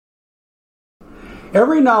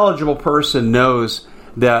Every knowledgeable person knows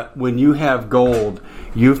that when you have gold,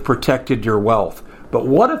 you've protected your wealth. But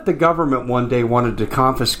what if the government one day wanted to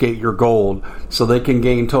confiscate your gold so they can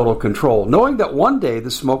gain total control, knowing that one day the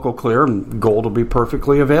smoke will clear and gold will be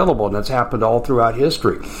perfectly available, and that's happened all throughout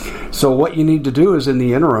history. So what you need to do is, in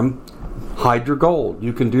the interim, hide your gold.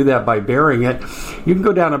 You can do that by burying it. You can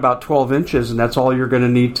go down about 12 inches, and that's all you're going to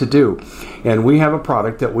need to do. And we have a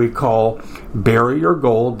product that we call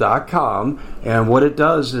buryyourgold.com, and what it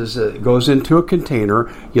does is it goes into a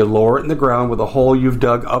container. You lower it in the ground with a hole you've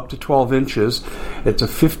dug up to 12 inches. It's a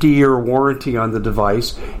 50-year warranty on the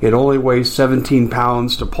device. It only weighs 17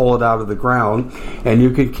 pounds to pull it out of the ground, and you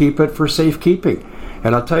can keep it for safekeeping.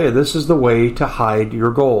 And I'll tell you, this is the way to hide your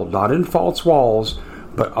gold, not in false walls,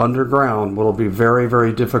 but underground. Will be very,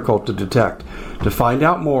 very difficult to detect. To find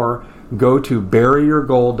out more, go to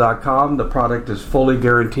buryyourgold.com. The product is fully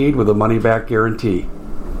guaranteed with a money-back guarantee.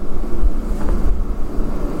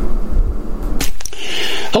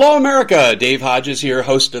 Hello, America. Dave Hodges here,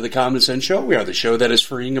 host of The Common Sense Show. We are the show that is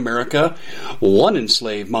freeing America one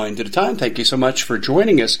enslaved mind at a time. Thank you so much for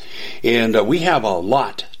joining us. And we have a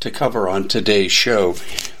lot to cover on today's show.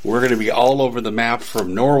 We're going to be all over the map,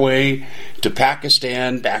 from Norway to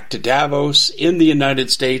Pakistan, back to Davos, in the United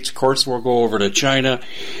States. Of course, we'll go over to China.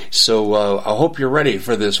 So I hope you're ready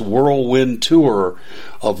for this whirlwind tour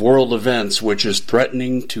of world events, which is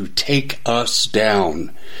threatening to take us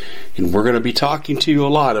down. And we're going to be talking to you a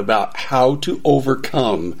lot about how to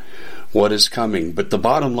overcome what is coming. But the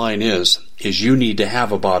bottom line is you need to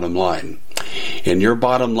have a bottom line. And your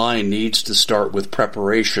bottom line needs to start with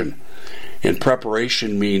preparation. And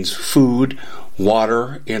preparation means food,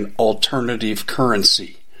 water, and alternative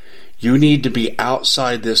currency. You need to be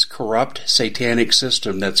outside this corrupt, satanic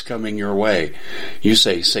system that's coming your way. You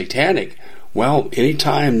say, satanic? Well,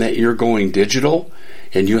 anytime that you're going digital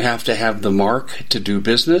and you have to have the mark to do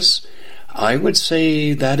business, I would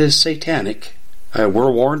say that is satanic.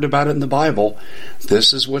 We're warned about it in the Bible.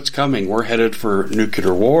 This is what's coming. We're headed for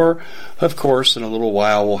nuclear war. Of course, in a little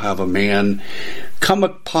while, we'll have a man come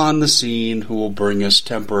upon the scene who will bring us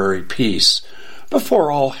temporary peace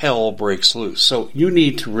before all hell breaks loose. So you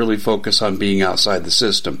need to really focus on being outside the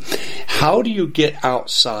system. How do you get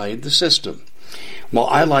outside the system? Well,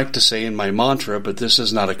 I like to say in my mantra, but this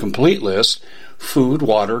is not a complete list: food,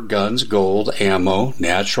 water, guns, gold, ammo,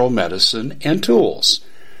 natural medicine, and tools.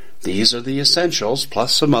 These are the essentials,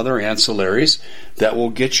 plus some other ancillaries that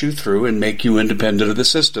will get you through and make you independent of the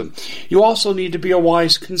system. You also need to be a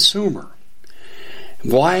wise consumer.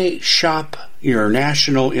 Why shop your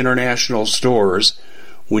national, international stores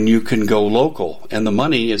when you can go local? And the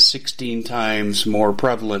money is 16 times more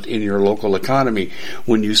prevalent in your local economy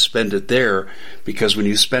when you spend it there, because when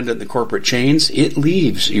you spend it in the corporate chains, it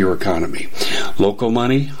leaves your economy. Local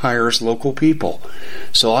money hires local people.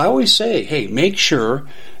 So I always say, hey, make sure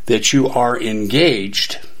that you are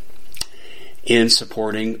engaged in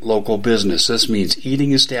supporting local business. This means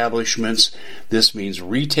eating establishments. This means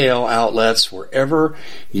retail outlets. Wherever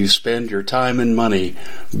you spend your time and money,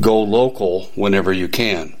 go local whenever you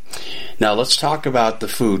can. Now let's talk about the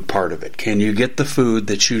food part of it. Can you get the food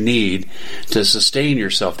that you need to sustain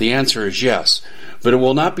yourself? The answer is yes. But it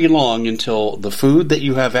will not be long until the food that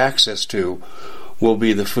you have access to will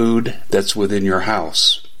be the food that's within your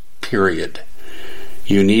house. Period.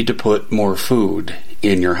 You need to put more food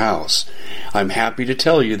in your house. I'm happy to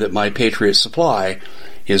tell you that My Patriot Supply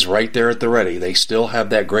is right there at the ready. They still have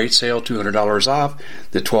that great sale, $200 off,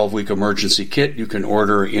 the 12-week emergency kit. You can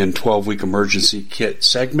order in 12-week emergency kit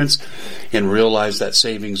segments and realize that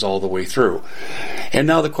savings all the way through. And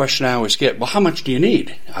now the question I always get, well, how much do you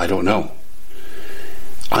need? I don't know.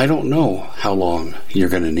 I don't know how long you're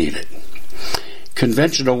going to need it.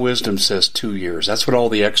 Conventional wisdom says 2 years. That's what all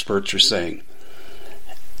the experts are saying.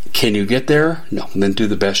 Can you get there? No. Then do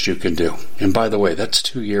the best you can do. And by the way, that's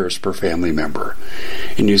 2 years per family member.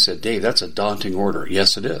 And you said, Dave, that's a daunting order.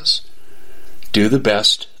 Yes, it is. Do the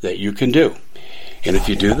best that you can do. And if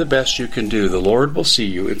you do the best you can do, the Lord will see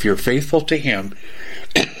you. If you're faithful to Him,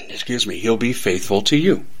 He'll be faithful to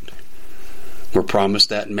you. We're promised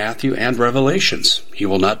that in Matthew and Revelations. He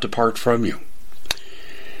will not depart from you.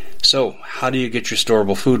 So, how do you get your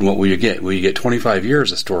storable food, and what will you get? Well, you get 25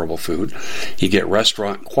 years of storable food. You get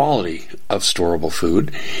restaurant quality of storable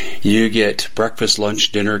food. You get breakfast,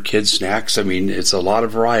 lunch, dinner, kids' snacks. I mean, it's a lot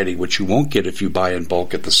of variety, which you won't get if you buy in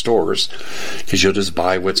bulk at the stores, because you'll just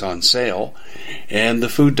buy what's on sale. And the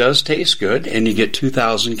food does taste good, and you get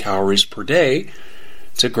 2,000 calories per day.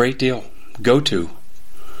 It's a great deal. Go to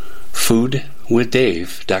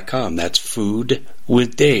foodwithdave.com. That's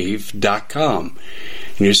foodwithdave.com.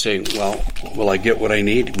 And you're saying, well, will I get what I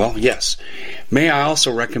need? Well, yes. May I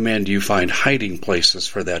also recommend you find hiding places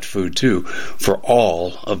for that food too, for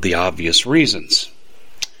all of the obvious reasons.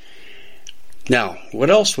 Now,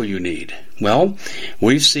 what else will you need? Well,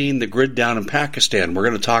 we've seen the grid down in Pakistan. We're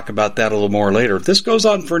going to talk about that a little more later. If this goes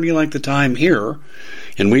on for any length of time here,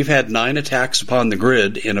 and we've had 9 attacks upon the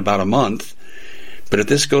grid in about a month, but if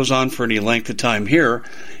this goes on for any length of time here,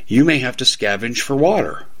 you may have to scavenge for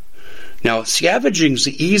water. Now, scavenging's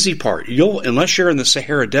the easy part. Unless you're in the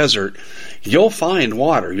Sahara Desert, you'll find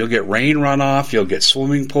water. You'll get rain runoff, you'll get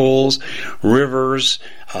swimming pools, rivers,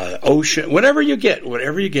 ocean, whatever you get,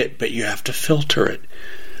 but you have to filter it.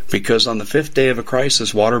 Because on the 5th day of a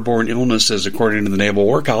crisis, waterborne illnesses, according to the Naval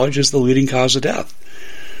War College, is the leading cause of death.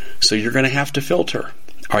 So you're going to have to filter.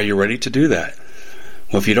 Are you ready to do that?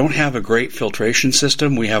 Well, if you don't have a great filtration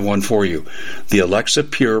system, we have one for you. The Alexa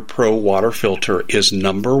Pure Pro Water Filter is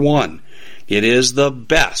number 1. It is the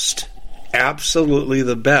best, absolutely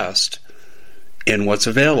the best in what's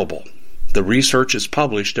available. The research is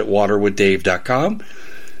published at waterwithdave.com,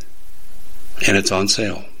 and it's on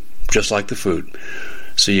sale, just like the food.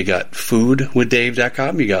 So you got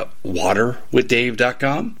foodwithdave.com, you got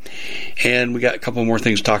waterwithdave.com, and we got a couple more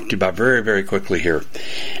things to talk to you about very, very quickly here.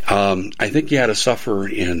 I think you had to suffer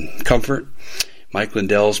in comfort. Mike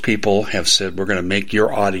Lindell's people have said, we're going to make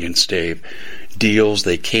your audience, Dave, deals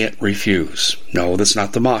they can't refuse. No, that's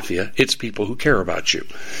not the mafia. It's people who care about you.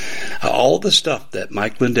 All the stuff that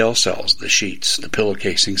Mike Lindell sells, the sheets, the pillow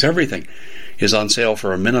casings, everything, is on sale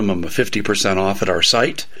for a minimum of 50% off at our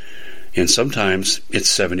site. And sometimes it's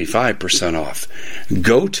 75% off.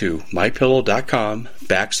 Go to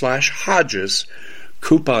mypillow.com/Hodges,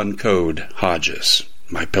 coupon code Hodges.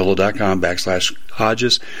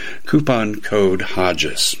 mypillow.com/Hodges, coupon code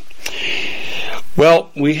Hodges.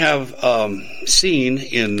 Well, we have seen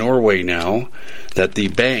in Norway now that the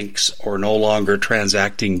banks are no longer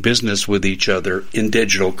transacting business with each other in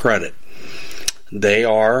digital credit. They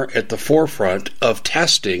are at the forefront of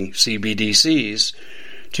testing CBDCs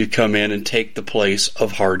to come in and take the place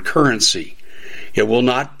of hard currency. It will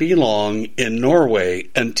not be long in Norway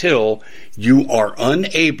until you are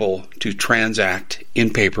unable to transact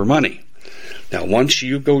in paper money. Now, once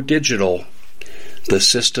you go digital, the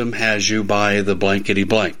system has you by the blankety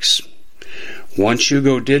blanks. Once you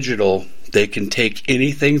go digital, they can take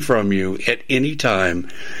anything from you at any time,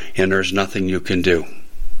 and there's nothing you can do.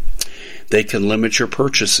 They can limit your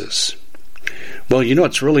purchases. Well,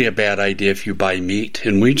 it's really a bad idea if you buy meat,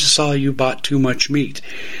 and we just saw you bought too much meat.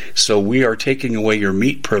 So we are taking away your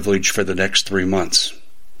meat privilege for the next 3 months.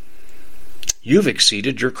 You've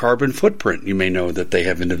exceeded your carbon footprint. You may know that they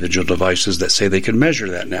have individual devices that say they can measure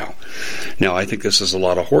that now. Now, I think this is a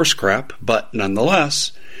lot of horse crap, but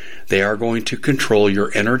nonetheless, they are going to control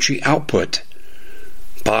your energy output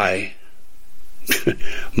by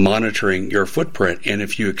monitoring your footprint, and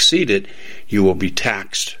if you exceed it, you will be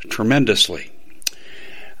taxed tremendously.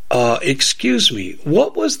 Excuse me,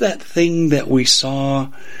 what was that thing that we saw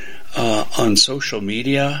on social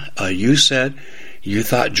media? You said you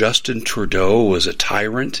thought Justin Trudeau was a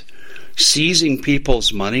tyrant, seizing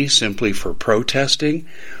people's money simply for protesting.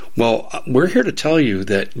 Well, we're here to tell you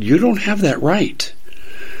that you don't have that right.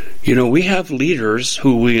 We have leaders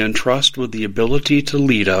who we entrust with the ability to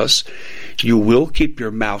lead us. You will keep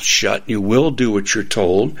your mouth shut. You will do what you're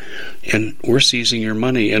told. And we're seizing your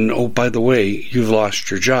money. And, oh, by the way, you've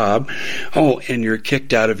lost your job. Oh, and you're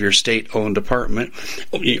kicked out of your state-owned apartment.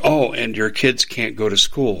 Oh, and your kids can't go to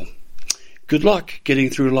school. Good luck getting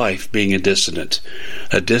through life being a dissident.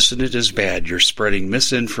 A dissident is bad. You're spreading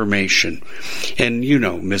misinformation. And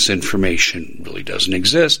misinformation really doesn't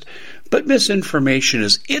exist. But misinformation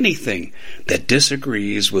is anything that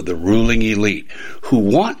disagrees with the ruling elite who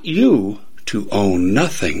want you to own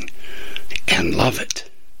nothing and love it.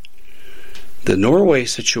 The Norway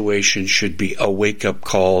situation should be a wake-up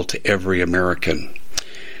call to every American.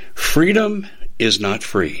 Freedom is not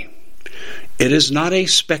free. It is not a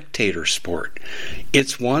spectator sport.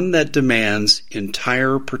 It's one that demands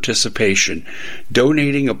entire participation,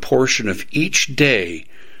 donating a portion of each day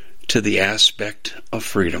to the aspect of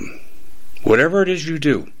freedom. Whatever it is you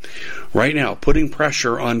do, right now, putting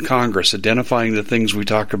pressure on Congress, identifying the things we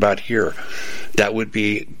talk about here, that would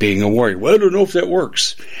be being a warrior. Well, I don't know if that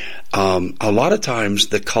works. A lot of times,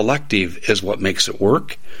 the collective is what makes it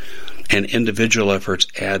work, and individual efforts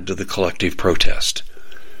add to the collective protest.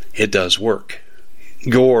 It does work.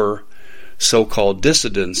 Your so-called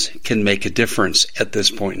dissidents can make a difference at this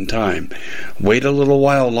point in time. Wait a little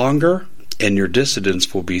while longer, and your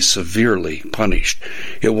dissidents will be severely punished.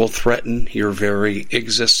 It will threaten your very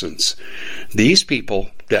existence. These people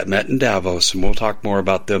that met in Davos, and we'll talk more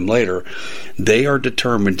about them later, they are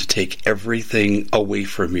determined to take everything away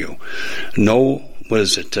from you.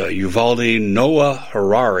 Uvalde Noah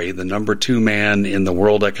Harari, the number 2 man in the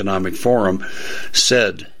World Economic Forum,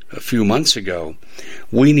 said a few months ago,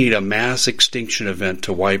 we need a mass extinction event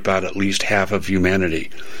to wipe out at least half of humanity.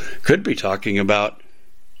 Could be talking about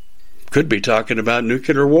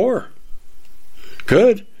nuclear war.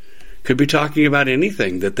 Could be talking about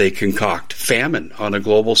anything that they concoct. Famine on a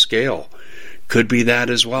global scale. Could be that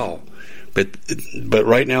as well. But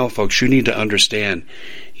right now, folks, you need to understand,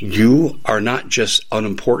 you are not just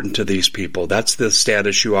unimportant to these people. That's the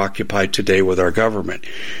status you occupy today with our government.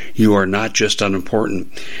 You are not just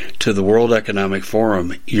unimportant to the World Economic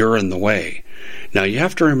Forum. You're in the way. Now, you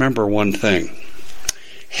have to remember one thing.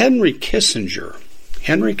 Henry Kissinger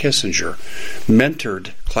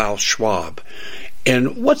mentored Klaus Schwab.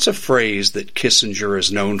 And what's a phrase that Kissinger is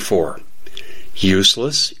known for?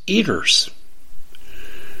 Useless eaters.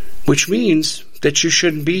 Which means that you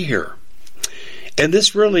shouldn't be here. And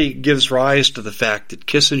this really gives rise to the fact that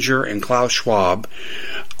Kissinger and Klaus Schwab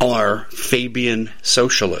are Fabian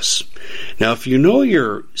socialists. Now, if you know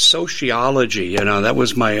your sociology, that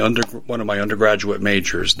was one of my undergraduate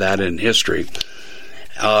majors, that in history.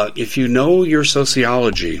 If you know your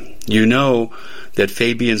sociology, you know that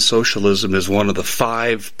Fabian socialism is one of the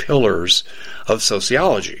 5 pillars of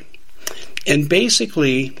sociology. And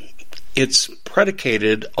basically, it's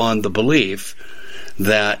predicated on the belief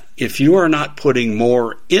that if you are not putting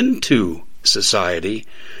more into society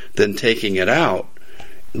than taking it out,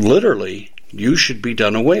 literally, you should be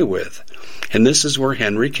done away with. And this is where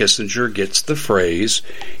Henry Kissinger gets the phrase,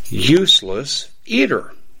 useless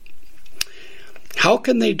eater. How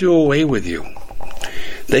can they do away with you?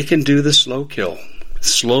 They can do the slow kill.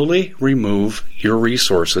 Slowly remove your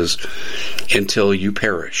resources until you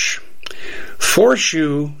perish. Force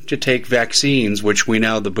you to take vaccines, which we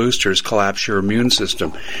know the boosters collapse your immune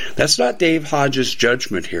system. That's not Dave Hodges'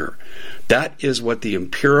 judgment here. That is what the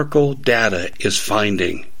empirical data is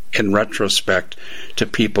finding in retrospect to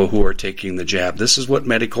people who are taking the jab. This is what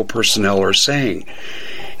medical personnel are saying.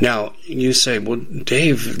 Now, you say, well,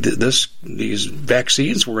 Dave, these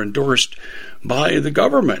vaccines were endorsed by the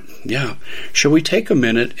government. Yeah. Shall we take a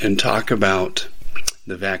minute and talk about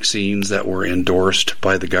the vaccines that were endorsed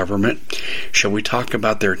by the government? Shall we talk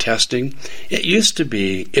about their testing? It used to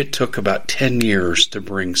be it took about 10 years to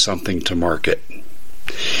bring something to market.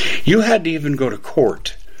 You had to even go to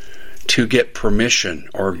court to get permission,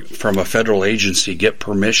 or from a federal agency get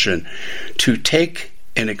permission to take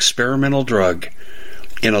an experimental drug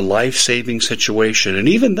in a life-saving situation. And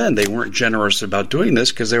even then, they weren't generous about doing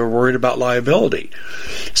this because they were worried about liability.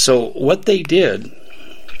 So what they did,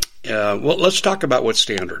 let's talk about what's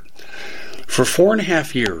standard. For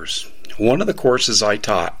 4.5 years, one of the courses I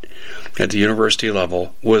taught at the university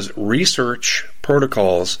level was research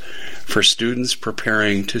protocols for students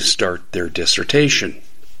preparing to start their dissertation.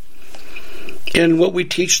 And what we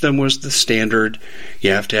teach them was the standard.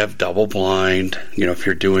 You have to have double blind. If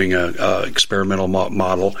you're doing a experimental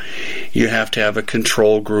model, you have to have a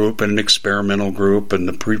control group and an experimental group, and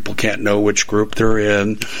the people can't know which group they're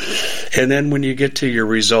in. And then when you get to your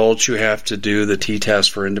results, you have to do the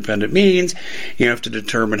t-test for independent means. You have to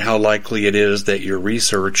determine how likely it is that your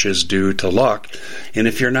research is due to luck. And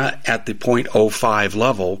if you're not at the 0.05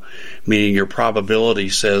 level, meaning your probability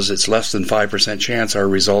says it's less than 5% chance our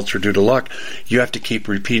results are due to luck, you have to keep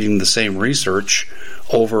repeating the same research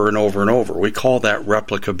over and over and over. We call that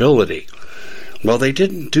replicability. Well, they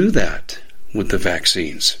didn't do that with the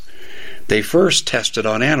vaccines. They first tested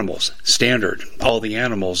on animals. Standard. All the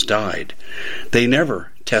animals died. They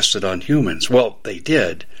never tested on humans. Well, they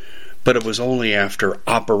did, but it was only after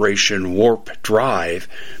Operation Warp Drive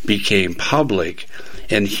became public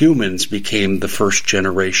and humans became the first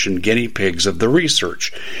generation guinea pigs of the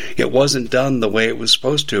research. It wasn't done the way it was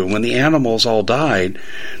supposed to. And when the animals all died,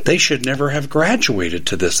 they should never have graduated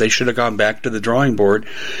to this. They should have gone back to the drawing board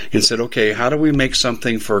and said, okay, how do we make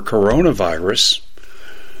something for coronavirus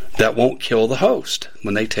that won't kill the host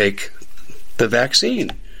when they take the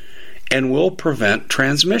vaccine and will prevent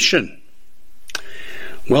transmission?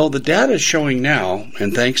 Well, the data is showing now,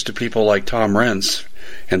 and thanks to people like Tom Rentz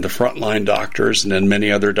and the frontline doctors, and then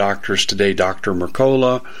many other doctors today, Dr.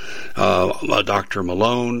 Mercola, Dr.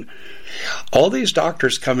 Malone, all these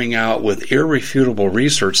doctors coming out with irrefutable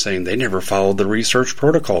research saying they never followed the research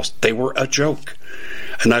protocols. They were a joke.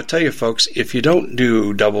 And I tell you, folks, if you don't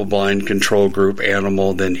do double-blind control group,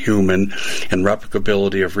 animal, then human, and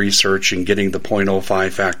replicability of research and getting the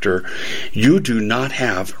 0.05 factor, you do not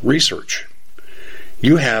have research.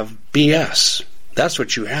 You have BS. That's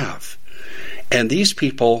what you have. And these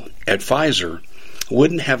people at Pfizer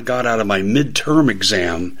wouldn't have got out of my midterm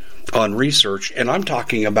exam on research, and I'm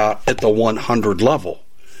talking about at the 100 level.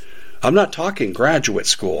 I'm not talking graduate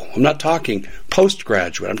school. I'm not talking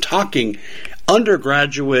postgraduate. I'm talking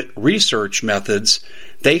undergraduate research methods.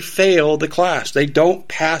 They fail the class. They don't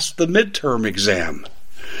pass the midterm exam,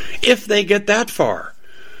 if they get that far.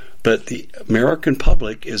 But the American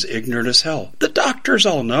public is ignorant as hell. The doctors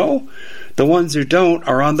all know. The ones who don't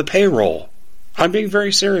are on the payroll. I'm being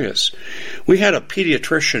very serious. We had a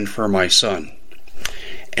pediatrician for my son,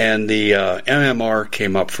 and the MMR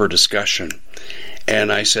came up for discussion.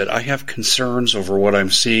 And I said, I have concerns over what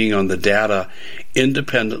I'm seeing on the data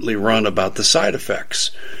independently run about the side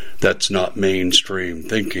effects. That's not mainstream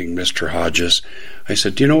thinking, Mr. Hodges. I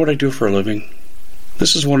said, do you know what I do for a living?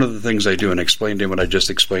 This is one of the things I do, and I explained to him what I just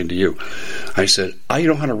explained to you. I said, I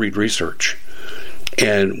know how to read research.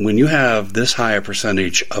 And when you have this high a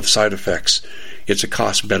percentage of side effects, it's a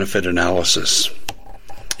cost-benefit analysis.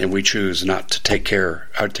 And we choose not to take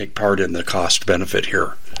part in the cost-benefit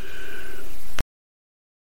here.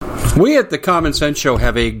 We at the Common Sense Show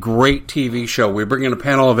have a great TV show. We bring in a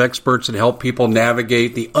panel of experts and help people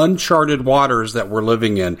navigate the uncharted waters that we're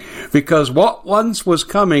living in. Because what once was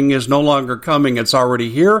coming is no longer coming. It's already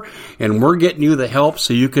here, and we're getting you the help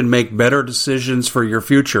so you can make better decisions for your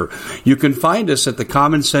future. You can find us at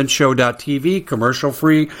thecommonsenseshow.tv,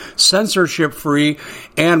 commercial-free, censorship-free,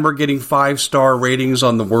 and we're getting 5-star ratings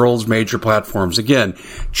on the world's major platforms. Again,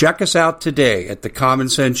 check us out today at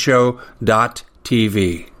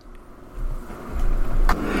thecommonsenseshow.tv.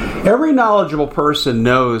 Every knowledgeable person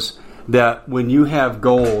knows that when you have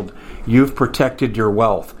gold, you've protected your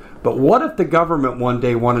wealth. But what if the government one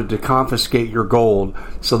day wanted to confiscate your gold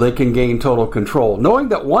so they can gain total control, knowing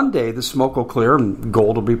that one day the smoke will clear and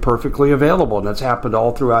gold will be perfectly available, and that's happened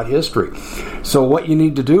all throughout history. So what you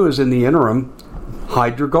need to do is, in the interim,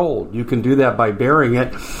 hide your gold. You can do that by burying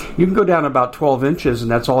it. You can go down about 12 inches, and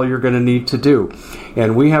that's all you're going to need to do.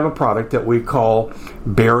 And we have a product that we call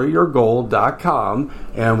buryyourgold.com,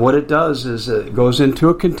 and what it does is it goes into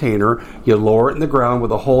a container. You lower it in the ground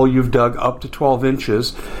with a hole you've dug up to 12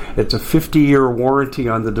 inches. It's a 50-year warranty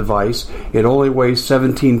on the device. It only weighs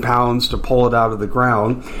 17 pounds to pull it out of the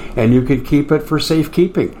ground, and you can keep it for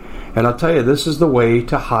safekeeping. And I'll tell you, this is the way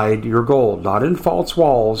to hide your gold, not in false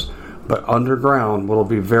walls, but underground. Will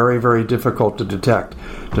be very, very difficult to detect.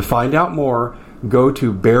 To find out more, go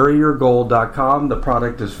to buryyourgold.com. The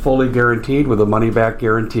product is fully guaranteed with a money-back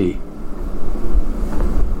guarantee.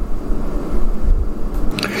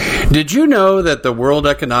 Did you know that the World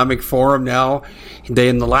Economic Forum now,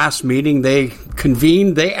 in the last meeting they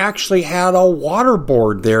convened, they actually had a water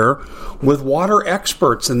board there with water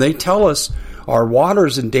experts, and they tell us our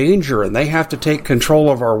water's in danger and they have to take control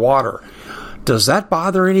of our water. Does that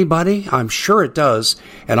bother anybody? I'm sure it does.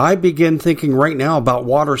 And I begin thinking right now about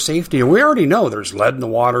water safety. And we already know there's lead in the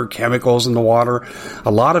water, chemicals in the water.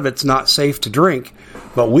 A lot of it's not safe to drink.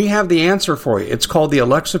 But we have the answer for you. It's called the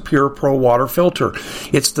Alexa Pure Pro Water Filter.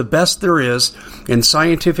 It's the best there is, and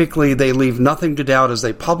scientifically they leave nothing to doubt as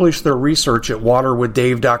they publish their research at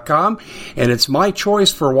waterwithdave.com, and it's my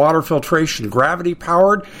choice for water filtration.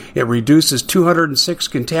 Gravity-powered, it reduces 206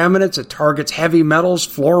 contaminants, it targets heavy metals,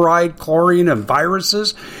 fluoride, chlorine, and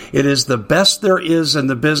viruses. It is the best there is in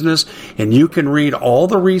the business, and you can read all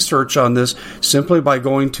the research on this simply by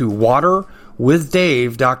going to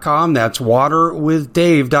waterwithdave.com. That's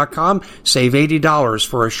waterwithdave.com. Save $80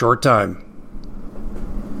 for a short time.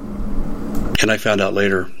 And I found out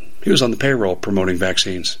later he was on the payroll promoting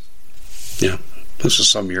vaccines. Yeah, this was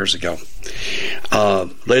some years ago.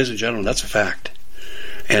 Ladies and gentlemen, that's a fact.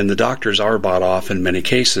 And the doctors are bought off in many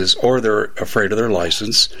cases, or they're afraid of their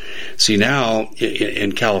license. See, now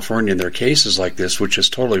in California, there are cases like this, which is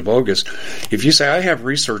totally bogus. If you say, I have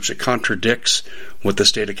research that contradicts what the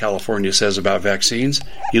state of California says about vaccines,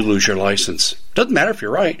 you lose your license. Doesn't matter if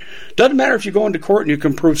you're right. Doesn't matter if you go into court and you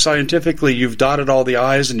can prove scientifically you've dotted all the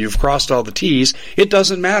I's and you've crossed all the T's. It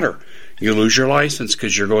doesn't matter. You lose your license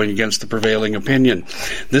because you're going against the prevailing opinion.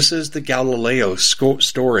 This is the Galileo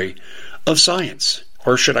story of science.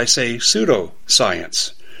 Or should I say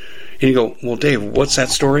pseudoscience? And you go, well, Dave, what's that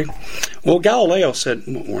story? Well, Galileo said,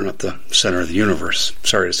 we're not the center of the universe.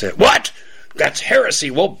 Sorry to say it. What? That's heresy.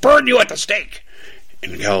 We'll burn you at the stake.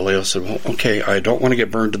 And Galileo said, well, okay, I don't want to get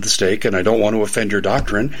burned at the stake, and I don't want to offend your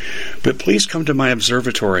doctrine, but please come to my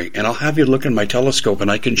observatory, and I'll have you look in my telescope, and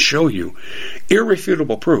I can show you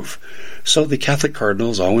irrefutable proof. So the Catholic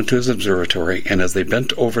cardinals all went to his observatory, and as they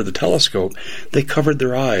bent over the telescope, they covered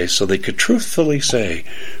their eyes so they could truthfully say,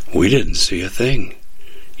 we didn't see a thing.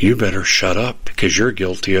 You better shut up, because you're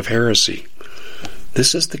guilty of heresy.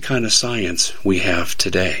 This is the kind of science we have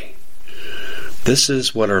today. This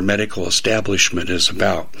is what our medical establishment is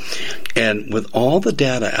about. And with all the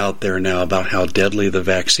data out there now about how deadly the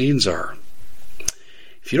vaccines are,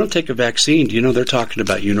 if you don't take a vaccine, do you know they're talking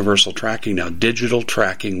about universal tracking now, digital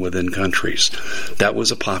tracking within countries? That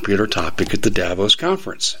was a popular topic at the Davos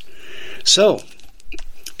conference. So,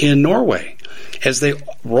 in Norway, as they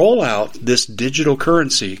roll out this digital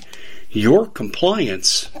currency, your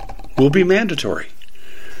compliance will be mandatory,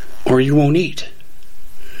 or you won't eat.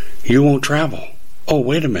 You won't travel. Oh,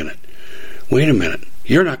 wait a minute.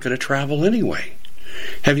 You're not going to travel anyway.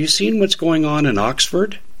 Have you seen what's going on in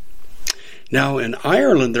Oxford? Now, in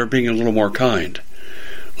Ireland, they're being a little more kind.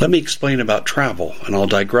 Let me explain about travel, and I'll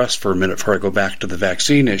digress for a minute before I go back to the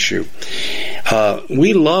vaccine issue.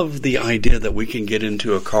 We love the idea that we can get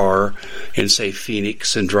into a car in, say,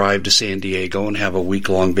 Phoenix and drive to San Diego and have a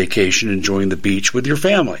week-long vacation enjoying the beach with your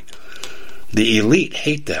family. The elite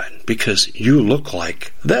hate that because you look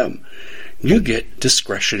like them. You get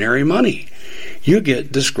discretionary money. You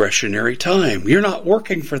get discretionary time. You're not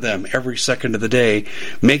working for them every second of the day,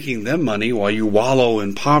 making them money while you wallow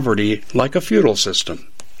in poverty like a feudal system.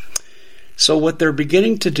 So what they're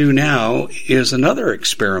beginning to do now is another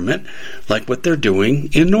experiment like what they're doing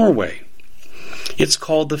in Norway. It's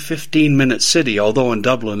called the 15-minute city, although in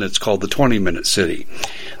Dublin it's called the 20-minute city.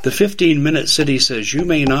 The 15-minute city says you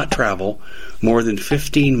may not travel more than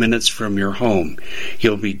 15 minutes from your home.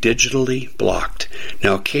 You'll be digitally blocked.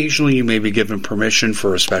 Now, occasionally you may be given permission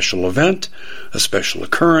for a special event, a special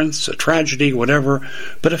occurrence, a tragedy, whatever,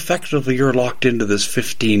 but effectively you're locked into this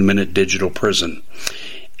 15-minute digital prison.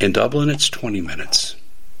 In Dublin, it's 20 minutes.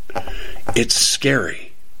 It's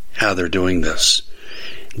scary how they're doing this.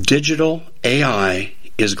 Digital AI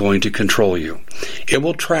is going to control you. It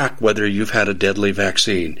will track whether you've had a deadly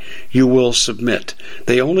vaccine. You will submit.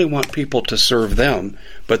 They only want people to serve them,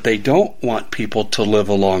 but they don't want people to live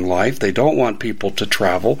a long life. They don't want people to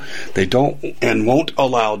travel. They don't and won't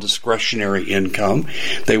allow discretionary income.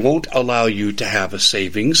 They won't allow you to have a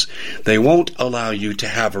savings. They won't allow you to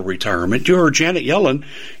have a retirement. You heard Janet Yellen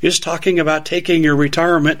is talking about taking your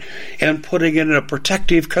retirement and putting it in a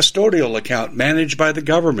protective custodial account managed by the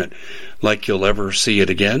government. Like you'll ever see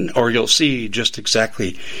it again, or you'll see just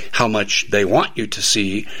exactly how much they want you to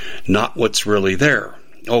see, not what's really there.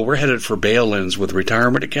 Oh, we're headed for bail-ins with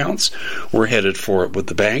retirement accounts. We're headed for it with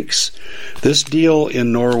the banks. This deal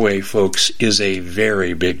in Norway, folks, is a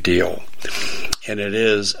very big deal. And it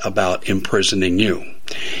is about imprisoning you.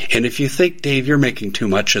 And if you think, Dave, you're making too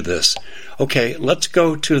much of this, okay, let's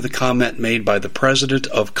go to the comment made by the president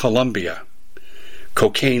of Colombia,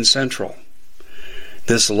 Cocaine Central.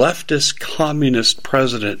 This leftist communist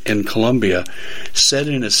president in Colombia said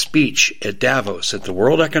in a speech at Davos at the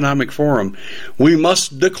World Economic Forum, "We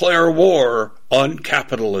must declare war on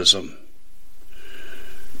capitalism.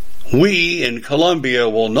 We in Colombia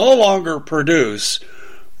will no longer produce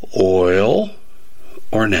oil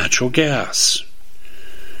or natural gas."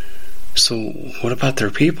 So what about their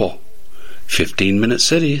people? 15-minute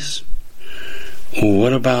cities.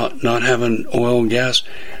 What about not having oil and gas?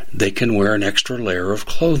 They can wear an extra layer of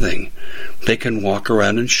clothing. They can walk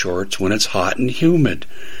around in shorts when it's hot and humid.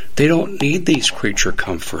 They don't need these creature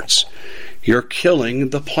comforts. You're killing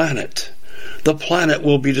the planet. The planet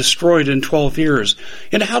will be destroyed in 12 years.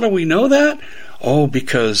 And how do we know that? Oh,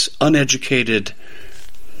 because uneducated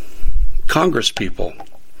congresspeople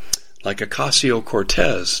like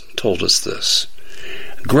Ocasio-Cortez told us this.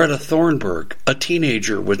 Greta Thunberg, a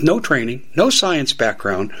teenager with no training, no science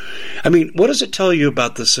background. I mean, what does it tell you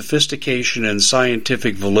about the sophistication and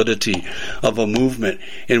scientific validity of a movement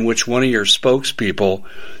in which one of your spokespeople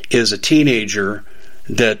is a teenager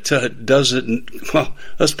that doesn't, well,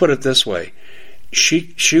 let's put it this way.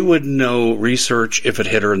 She wouldn't know research if it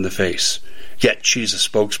hit her in the face. Yet she's a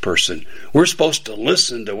spokesperson. We're supposed to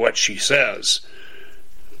listen to what she says.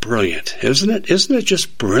 Brilliant, isn't it? Isn't it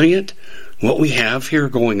just brilliant? What we have here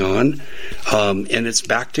going on, and it's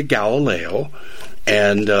back to Galileo,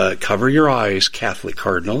 and cover your eyes, Catholic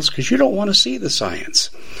cardinals, because you don't want to see the science.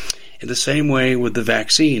 In the same way with the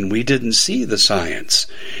vaccine, we didn't see the science,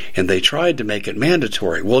 and they tried to make it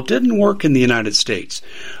mandatory. Well, it didn't work in the United States.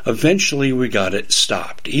 Eventually, we got it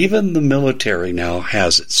stopped. Even the military now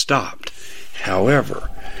has it stopped. However,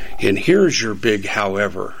 and here's your big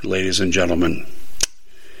however, ladies and gentlemen,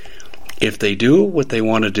 if they do what they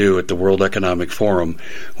want to do at the World Economic Forum,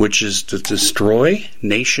 which is to destroy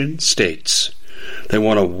nation states, they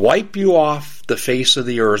want to wipe you off the face of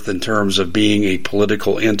the earth in terms of being a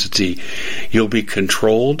political entity. You'll be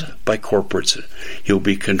controlled by corporates. You'll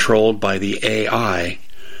be controlled by the AI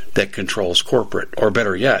that controls corporate. Or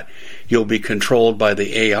better yet, you'll be controlled by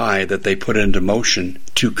the AI that they put into motion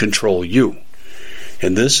to control you.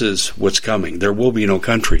 And this is what's coming. There will be no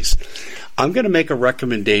countries. I'm going to make a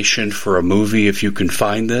recommendation for a movie if you can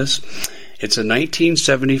find this. It's a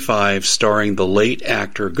 1975 starring the late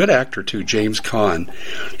actor, good actor too, James Caan,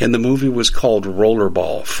 and the movie was called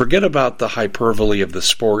Rollerball. Forget about the hyperbole of the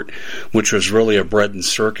sport, which was really a bread and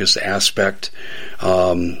circus aspect,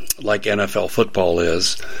 like NFL football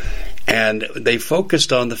is. And they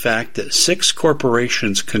focused on the fact that 6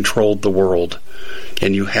 corporations controlled the world,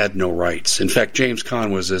 and you had no rights. In fact, James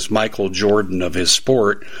Caan was this Michael Jordan of his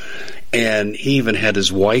sport, and he even had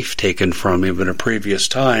his wife taken from him in a previous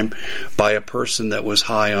time by a person that was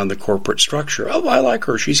high on the corporate structure. Oh, I like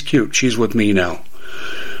her. She's cute. She's with me now.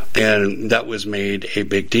 And that was made a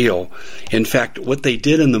big deal. In fact, what they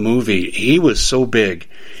did in the movie, he was so big,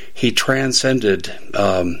 he transcended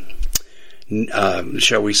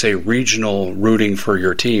shall we say, regional rooting for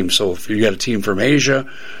your team. So if you got a team from Asia,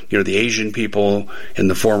 the Asian people in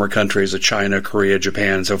the former countries of China, Korea,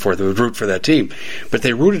 Japan, and so forth, they would root for that team. But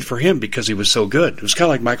they rooted for him because he was so good. It was kind of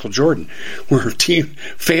like Michael Jordan, where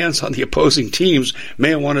fans on the opposing teams may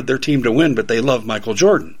have wanted their team to win, but they loved Michael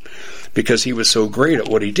Jordan because he was so great at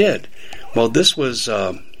what he did. Well, this was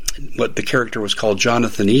what the character was called,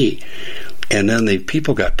 Jonathan E. And then the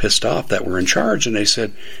people got pissed off that were in charge, and they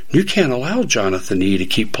said, you can't allow Jonathan E. to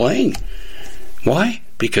keep playing. Why?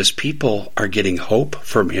 Because people are getting hope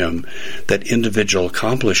from him that individual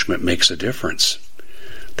accomplishment makes a difference.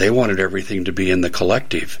 They wanted everything to be in the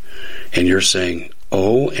collective. And you're saying,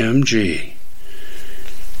 OMG.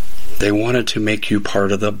 They wanted to make you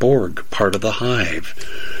part of the Borg, part of the hive.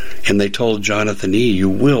 And they told Jonathan E., you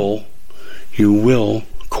will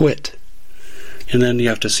quit. And then you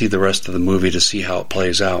have to see the rest of the movie to see how it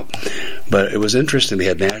plays out. But it was interesting. They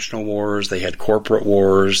had national wars, they had corporate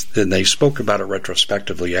wars, then they spoke about it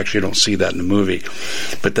retrospectively. You actually don't see that in the movie.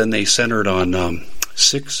 But then they centered on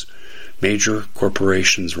 6 major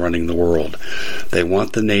corporations running the world. They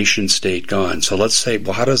want the nation state gone. So let's say,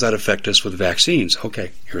 well, how does that affect us with vaccines?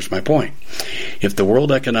 Okay, here's my point. If the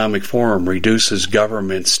World Economic Forum reduces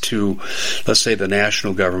governments to, let's say, the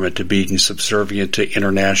national government to being subservient to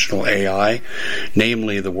international AI,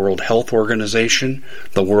 namely the World Health Organization,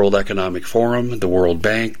 the World Economic Forum, the World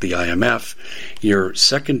Bank, the IMF, you're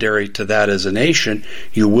secondary to that as a nation,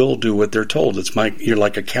 you will do what they're told. You're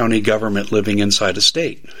like a county government living inside a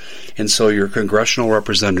state. And so your congressional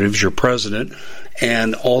representatives, your president,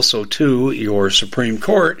 and also, too, your Supreme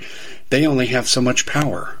Court, they only have so much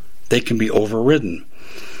power. They can be overridden.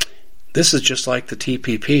 This is just like the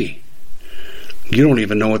TPP. You don't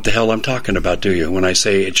even know what the hell I'm talking about, do you? When I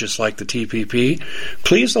say it's just like the TPP,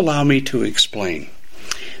 please allow me to explain.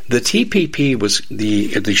 The TPP was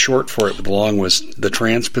the short for it belong was the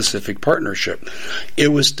Trans-Pacific Partnership. It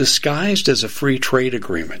was disguised as a free trade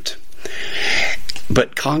agreement.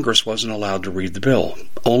 But Congress wasn't allowed to read the bill.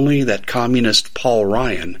 Only that communist Paul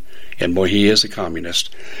Ryan, and boy, he is a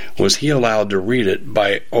communist, was he allowed to read it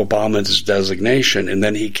by Obama's designation, and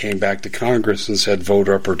then he came back to Congress and said, vote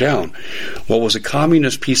up or down. Well, it was a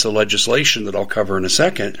communist piece of legislation that I'll cover in a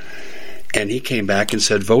second, and he came back and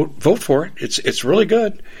said, vote for it. It's really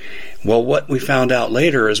good. Well, what we found out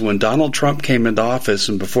later is when Donald Trump came into office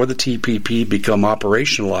and before the TPP became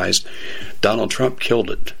operationalized, Donald Trump killed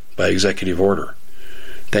it by executive order.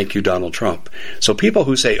 Thank you, Donald Trump. So people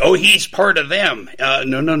who say, oh, he's part of them.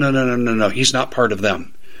 No. He's not part of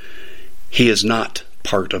them. He is not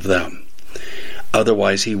part of them.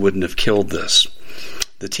 Otherwise, he wouldn't have killed this.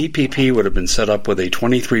 The TPP would have been set up with a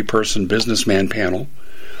 23-person businessman panel,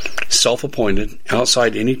 self-appointed,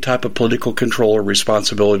 outside any type of political control or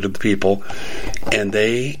responsibility to the people, and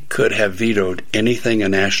they could have vetoed anything a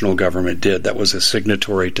national government did that was a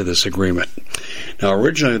signatory to this agreement. Now,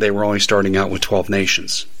 originally they were only starting out with 12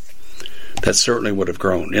 nations. That certainly would have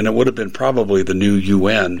grown, and it would have been probably the new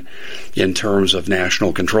UN in terms of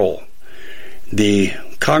national control. The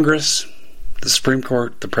Congress, the Supreme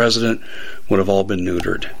Court, the President would have all been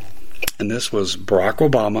neutered. And this was Barack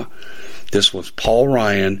Obama, this was Paul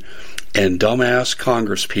Ryan, and dumbass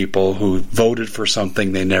Congress people who voted for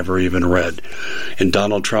something they never even read. And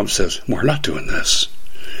Donald Trump says, we're not doing this.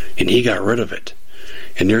 And he got rid of it.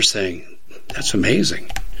 And you're saying, that's amazing.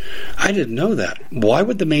 I didn't know that. Why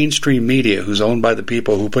would the mainstream media, who's owned by the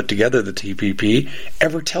people who put together the TPP,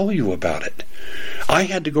 ever tell you about it? I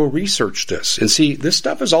had to go research this. And see, this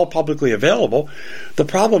stuff is all publicly available. The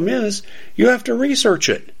problem is, you have to research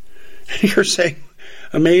it. You're saying,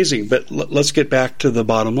 amazing. But let's get back to the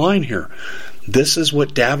bottom line here. This is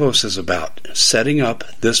what Davos is about, setting up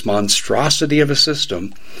this monstrosity of a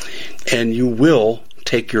system, and you will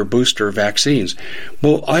take your booster vaccines.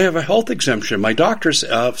 Well, I have a health exemption. My doctor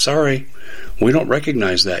said, sorry, we don't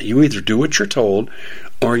recognize that. You either do what you're told,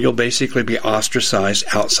 or you'll basically be ostracized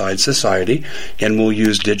outside society, and we'll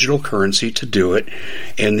use digital currency to do it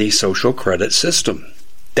in the social credit system.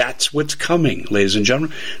 That's what's coming, ladies and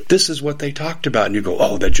gentlemen. This is what they talked about, and you go,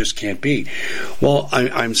 oh, that just can't be. Well,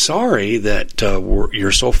 I'm sorry that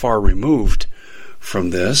you're so far removed from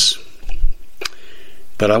this,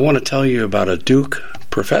 but I want to tell you about a Duke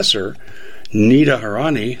professor, Nita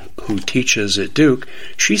Harani, who teaches at Duke.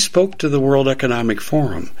 She spoke to the World Economic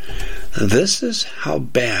Forum. This is how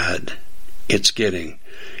bad it's getting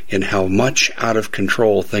and how much out of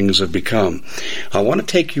control things have become. I want to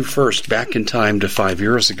take you first back in time to 5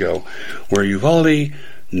 years ago, where Yuval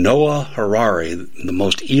Noah Harari, the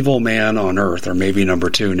most evil man on earth, or maybe number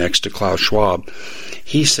 2 next to Klaus Schwab,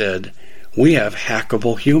 he said, we have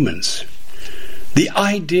hackable humans. The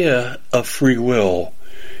idea of free will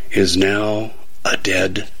is now a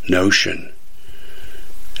dead notion.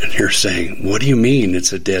 And you're saying, what do you mean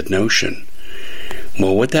it's a dead notion?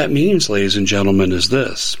 Well, what that means, ladies and gentlemen, is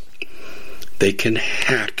this. They can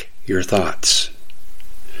hack your thoughts.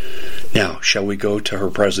 Now, shall we go to her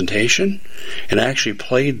presentation? And I actually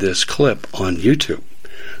played this clip on YouTube.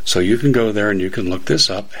 So you can go there and you can look this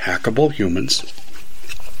up, Hackable Humans.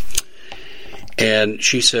 And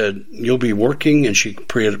she said, you'll be working, and she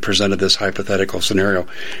presented this hypothetical scenario.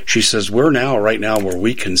 She says, we're now, right now, where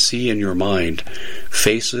we can see in your mind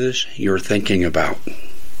faces you're thinking about.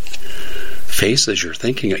 Faces you're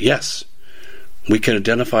thinking of. Yes, we can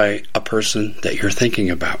identify a person that you're thinking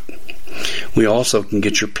about. We also can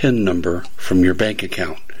get your PIN number from your bank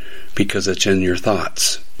account because it's in your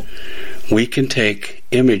thoughts. We can take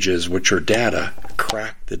images, which are data,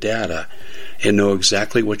 crack the data, and know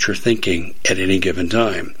exactly what you're thinking at any given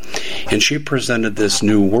time. And she presented this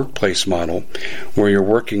new workplace model where you're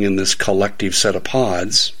working in this collective set of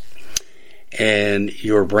pods and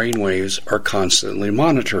your brainwaves are constantly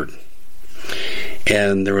monitored.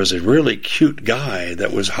 And there was a really cute guy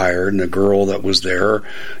that was hired, and a girl that was there,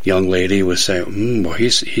 young lady, was saying, well,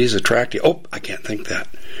 he's attractive. Oh, I can't think that.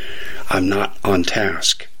 I'm not on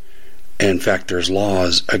task. In fact, there's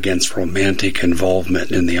laws against romantic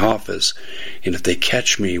involvement in the office, and if they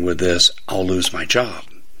catch me with this, I'll lose my job,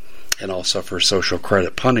 and I'll suffer social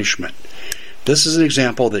credit punishment. This is an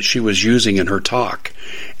example that she was using in her talk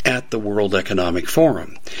at the World Economic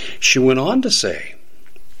Forum. She went on to say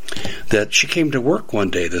that she came to work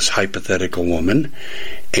one day, this hypothetical woman,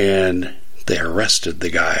 and they arrested the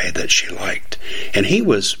guy that she liked. And he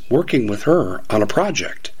was working with her on a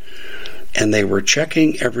project, and they were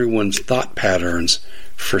checking everyone's thought patterns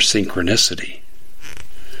for synchronicity.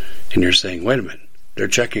 And you're saying, wait a minute, they're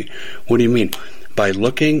checking. What do you mean? By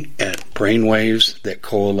looking at brainwaves that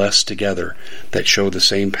coalesce together, that show the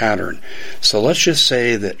same pattern. So let's just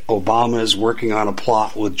say that Obama is working on a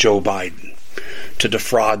plot with Joe Biden to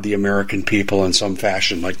defraud the American people in some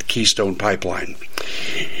fashion, like the Keystone Pipeline.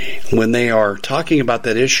 When they are talking about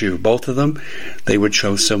that issue, both of them, they would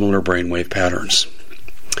show similar brainwave patterns.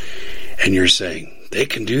 And you're saying, they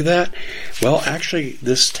can do that? Well, actually,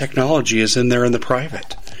 this technology is in there in the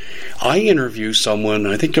private. I interview someone,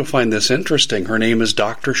 I think you'll find this interesting. Her name is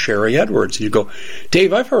Dr. Sherry Edwards. And you go,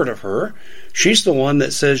 Dave, I've heard of her. She's the one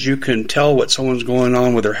that says you can tell what someone's going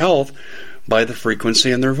on with their health by the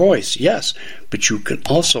frequency in their voice. Yes, but you can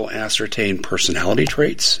also ascertain personality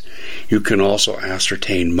traits. You can also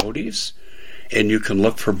ascertain motives. And you can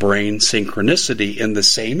look for brain synchronicity in the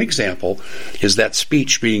same example as that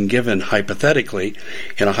speech being given hypothetically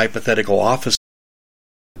in a hypothetical office.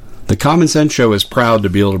 The Common Sense Show is proud to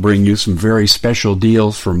be able to bring you some very special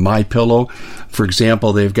deals from MyPillow. For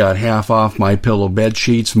example, they've got half off MyPillow bed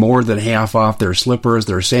sheets, more than half off their slippers,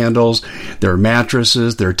 their sandals, their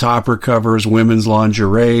mattresses, their topper covers, women's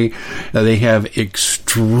lingerie. They have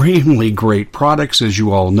extremely great products, as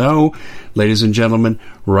you all know. Ladies and gentlemen,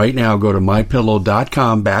 right now go to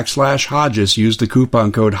mypillow.com/Hodges. Use the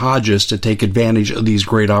coupon code Hodges to take advantage of these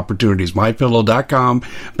great opportunities.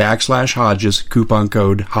 mypillow.com/Hodges, coupon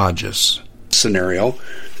code Hodges. Scenario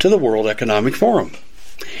to the World Economic Forum.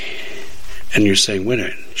 And you're saying, wait a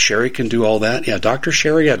minute, Sherry can do all that? Yeah, Dr.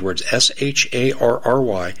 Sherry Edwards,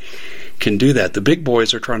 Sharry, can do that. The big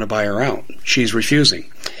boys are trying to buy her out. She's refusing.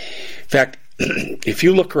 In fact, if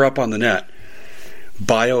you look her up on the net,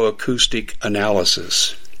 bioacoustic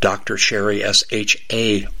analysis, Dr. Sherry,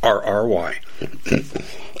 Sharry,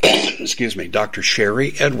 excuse me, Dr.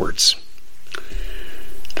 Sherry Edwards.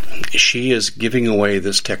 She is giving away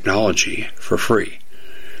this technology for free.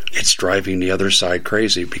 It's driving the other side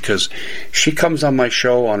crazy because she comes on my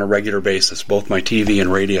show on a regular basis, both my TV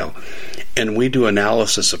and radio, and we do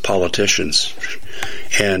analysis of politicians.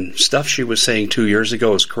 And stuff she was saying 2 years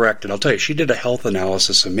ago is correct. And I'll tell you, she did a health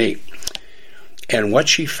analysis of me. And what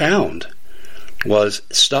she found was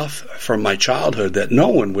stuff from my childhood that no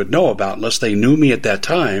one would know about unless they knew me at that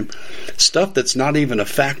time, stuff that's not even a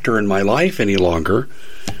factor in my life any longer.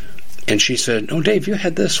 And she said, "Oh, Dave, you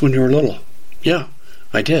had this when you were little." "Yeah,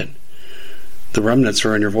 I did. The remnants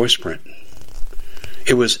are in your voice print."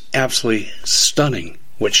 It was absolutely stunning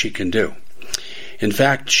what she can do. In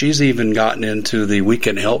fact, she's even gotten into we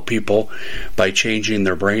can help people by changing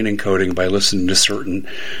their brain encoding by listening to certain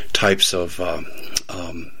types of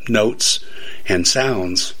notes and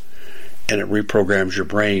sounds, and it reprograms your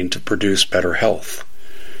brain to produce better health.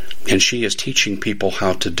 And she is teaching people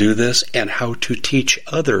how to do this and how to teach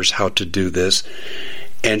others how to do this,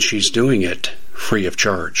 and she's doing it free of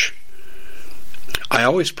charge. I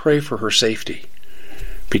always pray for her safety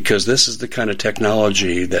because this is the kind of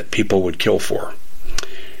technology that people would kill for.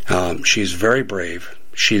 She's very brave,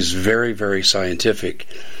 she's very, very scientific,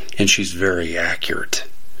 and she's very accurate.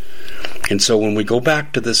 And so when we go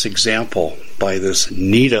back to this example by this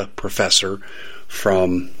Nita professor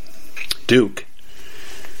from Duke,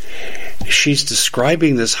 she's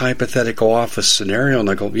describing this hypothetical office scenario, and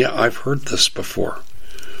I go, yeah, I've heard this before.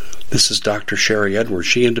 This is Dr. Sherry Edwards.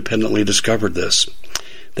 She independently discovered this.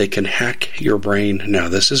 They can hack your brain. Now,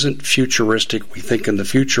 this isn't futuristic. We think in the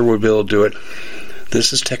future we'll be able to do it.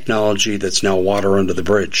 This is technology that's now water under the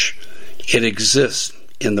bridge. It exists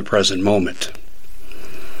in the present moment.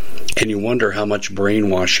 And you wonder how much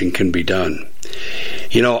brainwashing can be done.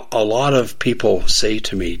 You know, a lot of people say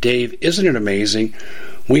to me, "Dave, isn't it amazing?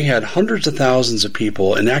 We had hundreds of thousands of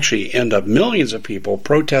people, and actually end up millions of people,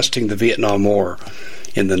 protesting the Vietnam War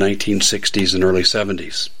in the 1960s and early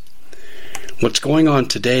 70s. What's going on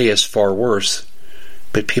today is far worse,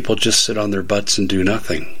 but people just sit on their butts and do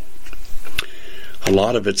nothing." A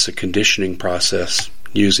lot of it's a conditioning process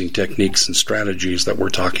using techniques and strategies that we're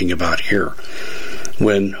talking about here.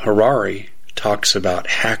 When Harari talks about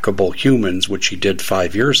hackable humans, which he did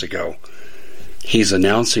 5 years ago, he's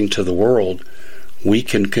announcing to the world, we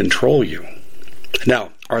can control you.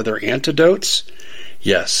 Now, are there antidotes?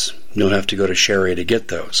 Yes. You'll have to go to Sherry to get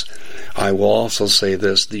those. I will also say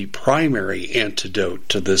this, the primary antidote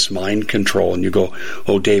to this mind control, and you go,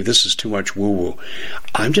 "Oh, Dave, this is too much woo-woo."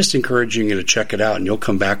 I'm just encouraging you to check it out, and you'll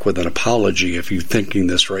come back with an apology if you're thinking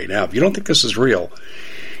this right now. If you don't think this is real,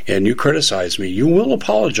 and you criticize me, you will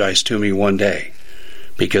apologize to me one day,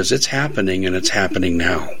 because it's happening, and it's happening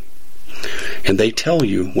now. And they tell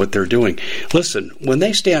you what they're doing. Listen, when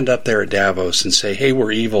they stand up there at Davos and say, "Hey,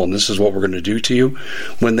 we're evil and this is what we're going to do to you,"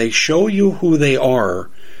 when they show you who they are,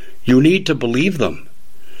 you need to believe them.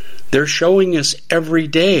 They're showing us every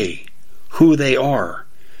day who they are.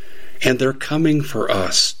 And they're coming for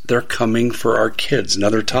us. They're coming for our kids.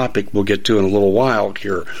 Another topic we'll get to in a little while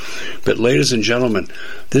here. But ladies and gentlemen,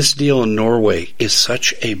 this deal in Norway is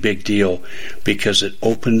such a big deal because it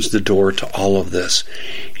opens the door to all of this.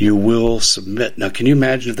 You will submit. Now, can you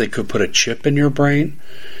imagine if they could put a chip in your brain?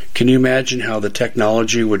 Can you imagine how the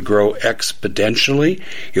technology would grow exponentially?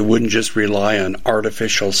 It wouldn't just rely on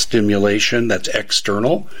artificial stimulation that's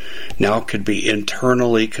external. Now it could be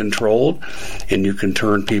internally controlled, and you can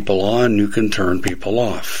turn people on, you can turn people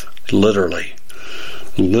off. Literally.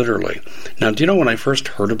 Literally. Now, do you know when I first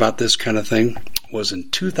heard about this kind of thing? It was in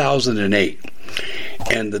 2008.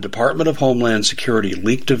 And the Department of Homeland Security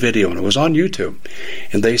leaked a video, and it was on YouTube.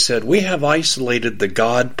 And they said, "We have isolated the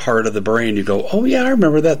God part of the brain." You go, "Oh yeah, I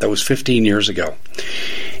remember that. That was 15 years ago."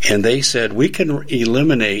 And they said, "We can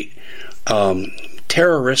eliminate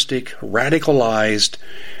terroristic, radicalized,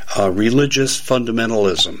 religious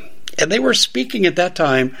fundamentalism." And they were speaking at that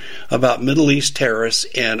time about Middle East terrorists,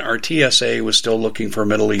 and our TSA was still looking for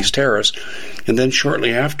Middle East terrorists. And then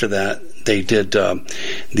shortly after that, they did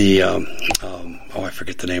I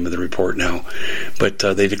forget the name of the report now, but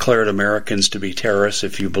they declared Americans to be terrorists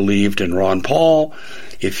if you believed in Ron Paul,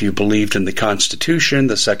 if you believed in the Constitution,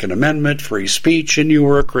 the Second Amendment, free speech, and you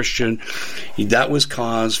were a Christian. That was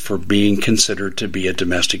cause for being considered to be a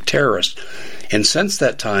domestic terrorist. And since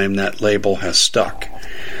that time, that label has stuck.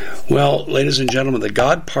 Well, ladies and gentlemen, the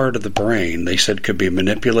God part of the brain, they said, could be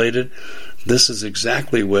manipulated. This is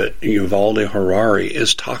exactly what Yuval Harari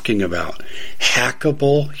is talking about.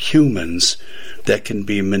 Hackable humans that can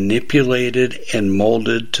be manipulated and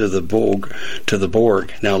molded to the Borg.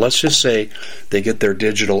 Now, let's just say they get their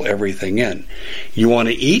digital everything in. You want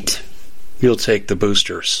to eat? You'll take the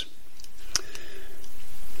boosters.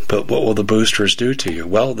 But what will the boosters do to you?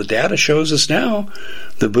 Well, the data shows us now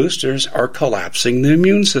the boosters are collapsing the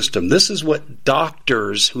immune system. This is what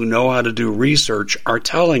doctors who know how to do research are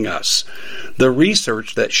telling us. The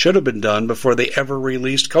research that should have been done before they ever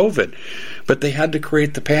released COVID. But they had to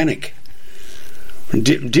create the panic.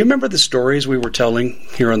 Do you remember the stories we were telling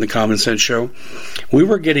here on the Common Sense Show? We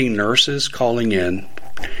were getting nurses calling in,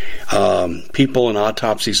 people in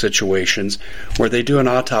autopsy situations where they do an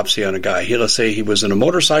autopsy on a guy. Let's say he was in a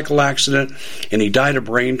motorcycle accident and he died of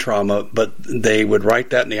brain trauma, but they would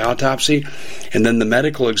write that in the autopsy, and then the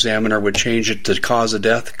medical examiner would change it to cause of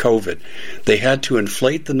death, COVID. They had to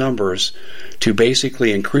inflate the numbers to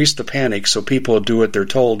basically increase the panic so people would do what they're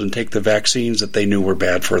told and take the vaccines that they knew were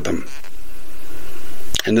bad for them.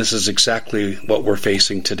 And this is exactly what we're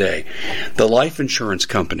facing today. The life insurance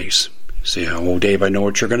companies. See, oh, Dave, I know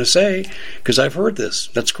what you're going to say because I've heard this.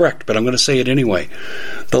 That's correct, but I'm going to say it anyway.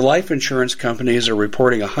 The life insurance companies are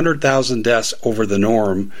reporting 100,000 deaths over the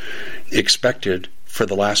norm expected for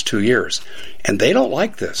the last 2 years. And they don't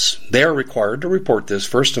like this. They are required to report this,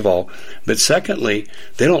 first of all. But secondly,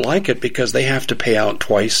 they don't like it because they have to pay out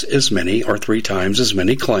twice as many or 3 times as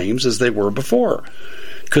many claims as they were before,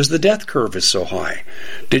 because the death curve is so high.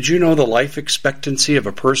 Did you know the life expectancy of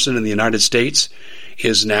a person in the United States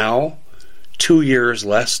is now 2 years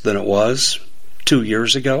less than it was 2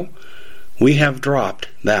 years ago? We have dropped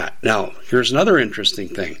that. Now, here's another interesting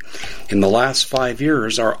thing. In the last 5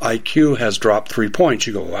 years, our IQ has dropped 3 points.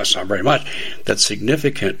 You go, well, that's not very much. That's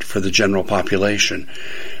significant for the general population.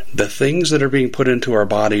 The things that are being put into our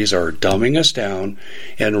bodies are dumbing us down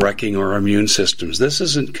and wrecking our immune systems. This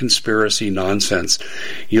isn't conspiracy nonsense.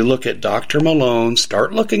 You look at Dr. Malone,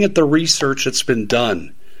 start looking at the research that's been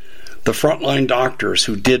done. The frontline doctors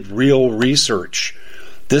who did real research.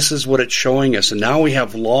 This is what it's showing us. And now we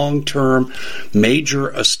have long-term major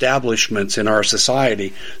establishments in our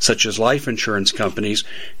society, such as life insurance companies,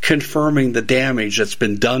 confirming the damage that's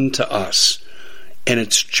been done to us. And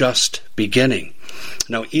it's just beginning.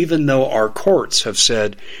 Now, even though our courts have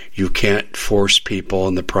said you can't force people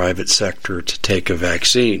in the private sector to take a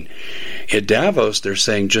vaccine, at Davos they're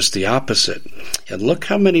saying just the opposite. And look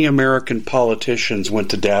how many American politicians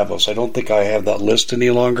went to Davos. I don't think I have that list any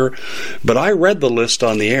longer, but I read the list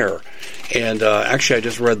on the air. And actually, I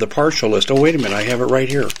just read the partial list. Oh, wait a minute, I have it right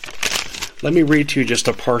here. Let me read to you just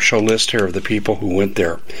a partial list here of the people who went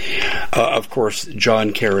there. Of course,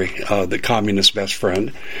 John Kerry, the communist best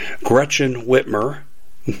friend. Gretchen Whitmer,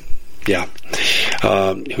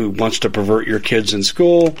 who wants to pervert your kids in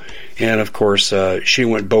school. And, of course, she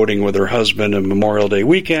went boating with her husband on Memorial Day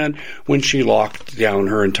weekend when she locked down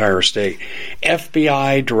her entire state.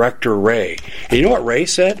 FBI Director Wray. And you know what Wray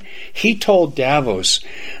said? He told Davos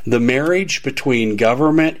the marriage between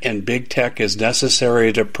government and big tech is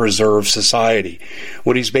necessary to preserve society.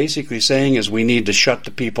 What he's basically saying is we need to shut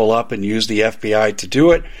the people up and use the FBI to do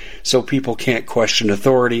it so people can't question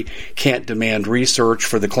authority, can't demand research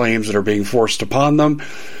for the claims that are being forced upon them.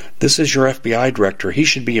 This is your FBI director. He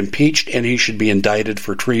should be impeached and he should be indicted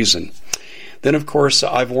for treason. Then, of course,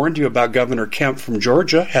 I've warned you about Governor Kemp from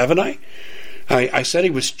Georgia, haven't I? I said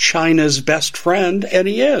he was China's best friend, and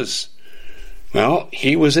he is. Well,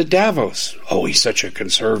 he was at Davos. Oh, he's such a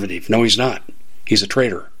conservative. No, he's not. He's a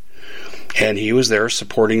traitor. And he was there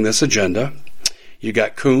supporting this agenda. You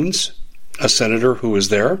got Coons, a senator who was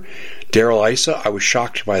there. Darrell Issa, I was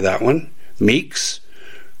shocked by that one. Meeks.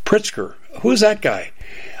 Pritzker. Who is that guy?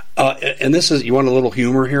 And this is, you want a little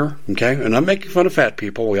humor here, okay? And I'm making fun of fat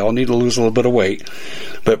people. We all need to lose a little bit of weight.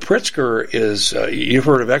 But Pritzker is, you've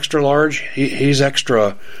heard of extra large? He's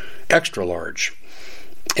extra large.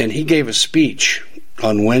 And he gave a speech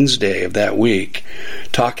on Wednesday of that week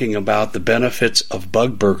talking about the benefits of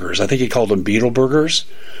bug burgers. I think he called them beetle burgers.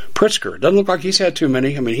 Pritzker. Doesn't look like he's had too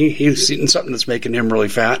many. I mean, he's eating something that's making him really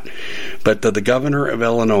fat. But the governor of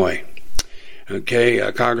Illinois,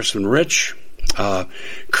 okay, Congressman Rich,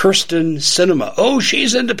 Kirsten Sinema. Oh,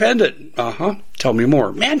 she's independent. Tell me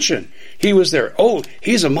more. Manchin. He was there. Oh,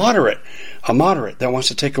 he's a moderate that wants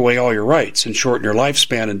to take away all your rights and shorten your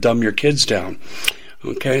lifespan and dumb your kids down.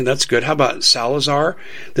 Okay, that's good. How about Salazar?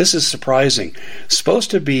 This is surprising.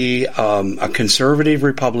 Supposed to be a conservative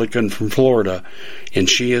Republican from Florida, and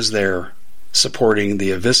she is there supporting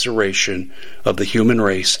the evisceration of the human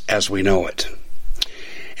race as we know it.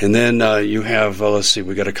 And then you have, let's see,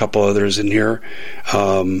 we got a couple others in here.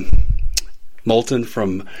 Moulton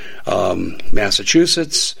from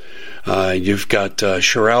Massachusetts. You've got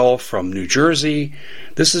Sherrill from New Jersey.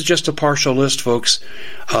 This is just a partial list, folks.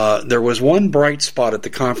 There was one bright spot at the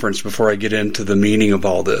conference before I get into the meaning of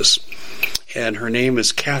all this. and her name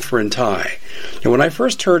is Catherine Tai. And when I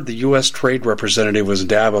first heard the U.S. Trade Representative was in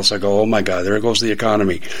Davos, I go, oh my God, there goes the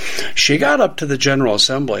economy. She got up to the General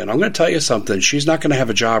Assembly, and I'm going to tell you something, she's not going to have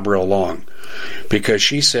a job real long, because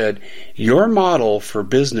she said, your model for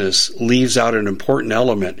business leaves out an important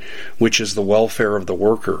element, which is the welfare of the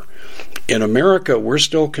worker. In America, we're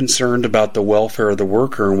still concerned about the welfare of the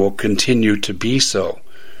worker, and will continue to be so.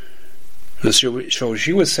 So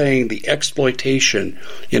she was saying the exploitation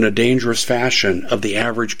in a dangerous fashion of the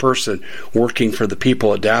average person working for the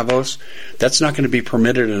people at Davos, that's not going to be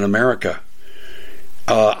permitted in America.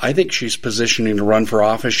 I think she's positioning to run for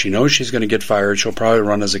office. She knows she's going to get fired. She'll probably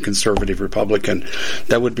run as a conservative Republican.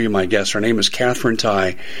 That would be my guess. Her name is Catherine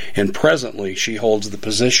Tai, and presently she holds the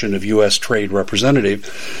position of U.S. Trade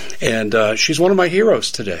Representative, and she's one of my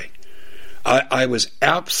heroes today. I was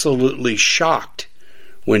absolutely shocked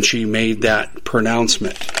when she made that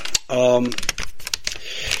pronouncement. Okay,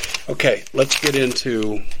 let's get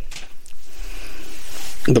into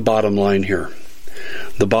the bottom line here.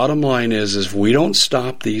 The bottom line is if we don't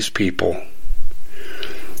stop these people,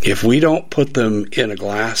 if we don't put them in a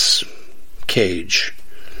glass cage,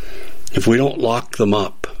 if we don't lock them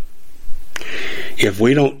up, if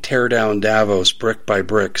we don't tear down Davos brick by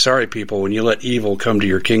brick, sorry people, when you let evil come to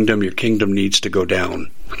your kingdom needs to go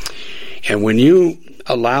down. And when you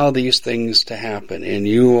allow these things to happen and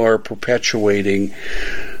you are perpetuating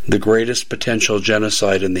the greatest potential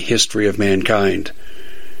genocide in the history of mankind,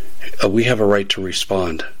 we have a right to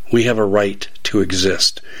respond. We have a right to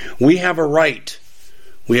exist. We have a right.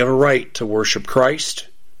 We have a right to worship Christ.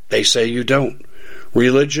 They say you don't.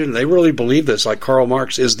 Religion, they really believe this, like Karl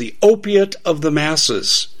Marx, is the opiate of the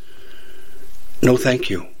masses. No, thank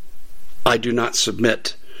you. I do not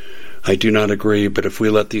submit. I do not agree, but if we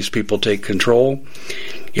let these people take control,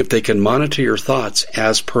 if they can monitor your thoughts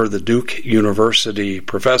as per the Duke University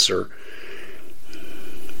professor,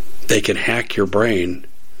 they can hack your brain,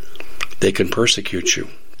 they can persecute you.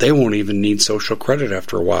 They won't even need social credit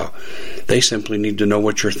after a while. They simply need to know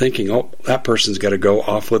what you're thinking. Oh, that person's got to go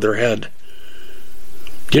off with their head.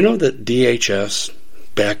 Do you know that DHS,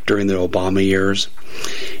 back during the Obama years,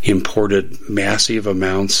 imported massive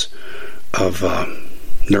amounts of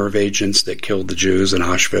nerve agents that killed the Jews in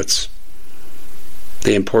Auschwitz?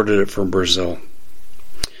 They imported it from Brazil.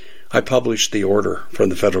 I published the order from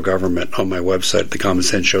the federal government on my website,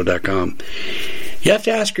 thecommonsenseshow.com. You have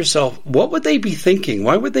to ask yourself, what would they be thinking?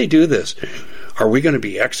 Why would they do this? Are we going to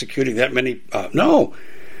be executing that many? No.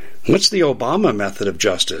 What's the Obama method of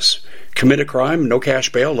justice? Commit a crime, no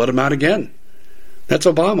cash bail, let them out again. That's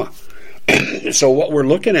Obama. So what we're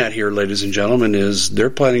looking at here, ladies and gentlemen, is they're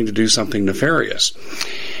planning to do something nefarious.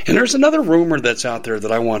 And there's another rumor that's out there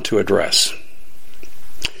that I want to address.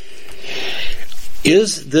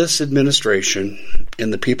 Is this administration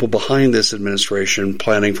and the people behind this administration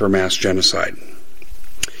planning for mass genocide?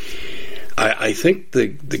 I think the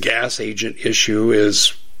gas agent issue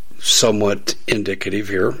is somewhat indicative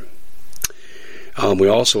here. We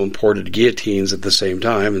also imported guillotines at the same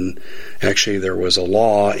time, and actually there was a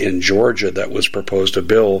law in Georgia that was proposed, a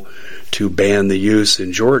bill to ban the use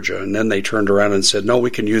in Georgia, and then they turned around and said, no,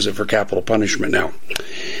 we can use it for capital punishment now.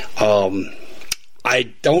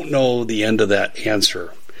 I don't know the end of that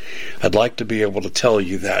answer. I'd like to be able to tell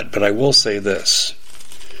you that, but I will say this.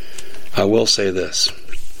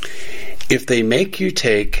 If they make you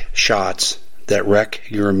take shots that wreck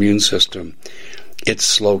your immune system, it's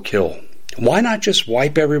slow kill. Why not just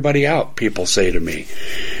wipe everybody out, people say to me.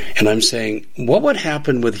 And I'm saying, what would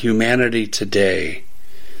happen with humanity today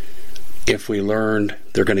if we learned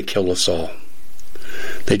they're going to kill us all?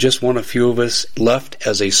 They just want a few of us left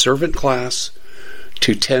as a servant class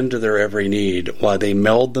to tend to their every need while they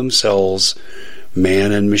meld themselves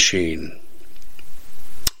man and machine.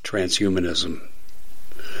 Transhumanism.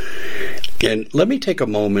 And let me take a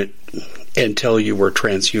moment and tell you where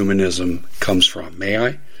transhumanism comes from. May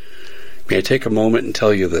I? May I take a moment and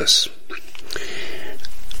tell you this?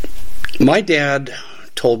 My dad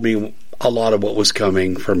told me a lot of what was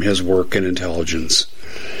coming from his work in intelligence.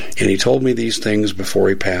 And he told me these things before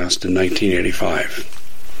he passed in 1985.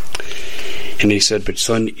 And he said, but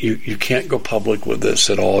son, you can't go public with this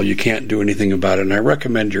at all. You can't do anything about it. And I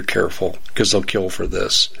recommend you're careful because they'll kill for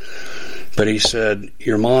this. But he said,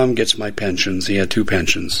 your mom gets my pensions. He had 2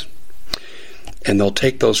 pensions. And they'll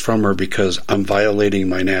take those from her because I'm violating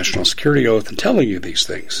my national security oath and telling you these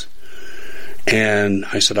things. And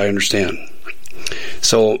I said, I understand.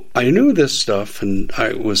 So I knew this stuff, and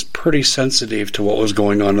I was pretty sensitive to what was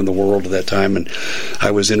going on in the world at that time. And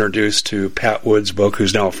I was introduced to Pat Wood's book,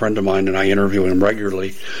 who's now a friend of mine, and I interview him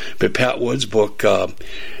regularly. But Pat Wood's book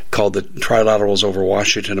called The Trilaterals Over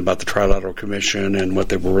Washington, about the Trilateral Commission and what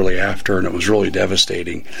they were really after, and it was really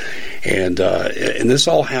devastating. And this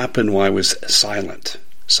all happened while I was silent.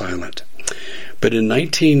 But in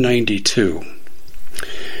 1992,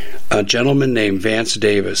 a gentleman named Vance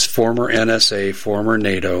Davis, former NSA, former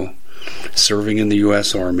NATO, serving in the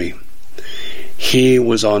U.S. Army, he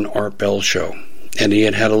was on Art Bell's show, and he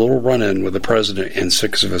had a little run-in with the president and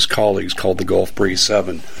 6 of his colleagues called the Gulf Breeze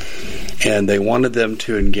 7. And they wanted them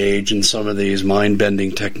to engage in some of these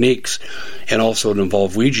mind-bending techniques, and also to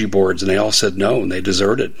involve Ouija boards, and they all said no, and they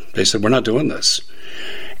deserted. They said, we're not doing this.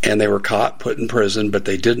 And they were caught, put in prison, but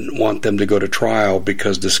they didn't want them to go to trial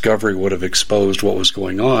because discovery would have exposed what was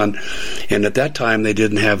going on. And at that time, they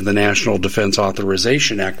didn't have the National Defense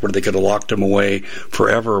Authorization Act where they could have locked them away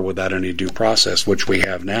forever without any due process, which we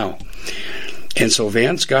have now. And so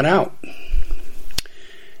Vance got out.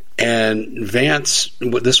 And Vance,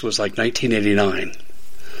 this was like 1989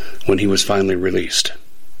 when he was finally released.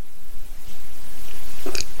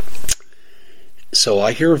 So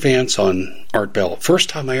I hear Vance on Art Bell. First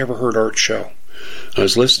time I ever heard Art's show. I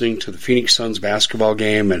was listening to the Phoenix Suns basketball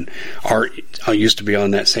game, and Art used to be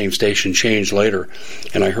on that same station, changed later,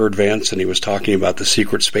 and I heard Vance, and he was talking about the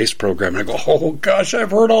secret space program, and I go, oh gosh,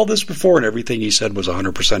 I've heard all this before, and everything he said was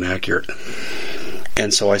 100% accurate.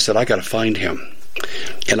 And so I said, I got to find him.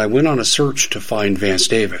 And I went on a search to find Vance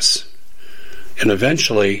Davis. And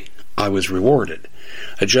eventually, I was rewarded.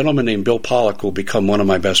 A gentleman named Bill Pollock, who will become one of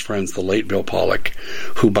my best friends, the late Bill Pollock,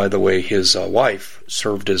 who, by the way, his wife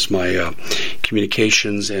served as my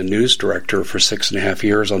communications and news director for 6.5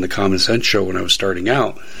 years on the Common Sense Show when I was starting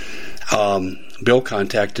out. Bill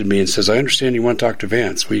contacted me and says, I understand you want to talk to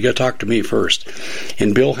Vance. Well, you got to talk to me first.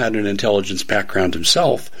 And Bill had an intelligence background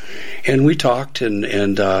himself. And we talked,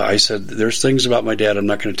 and I said, there's things about my dad I'm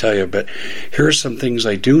not going to tell you, but here's some things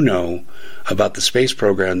I do know about the space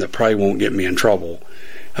program that probably won't get me in trouble.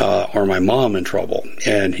 Or my mom in trouble.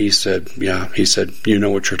 And he said, you know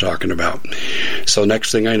what you're talking about. So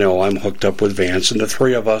next thing I know, I'm hooked up with Vance, and the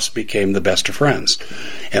 3 of us became the best of friends.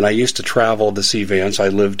 And I used to travel to see Vance. I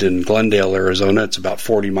lived in Glendale, Arizona. It's about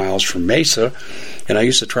 40 miles from Mesa. And I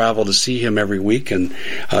used to travel to see him every week, and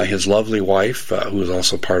his lovely wife, who was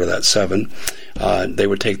also part of that 7, they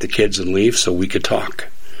would take the kids and leave so we could talk.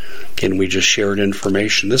 And we just shared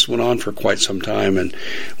information. This went on for quite some time, and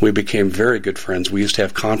we became very good friends. We used to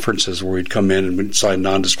have conferences where we'd come in and we'd sign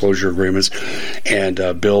non-disclosure agreements, and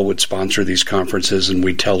Bill would sponsor these conferences, and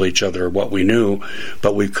we'd tell each other what we knew,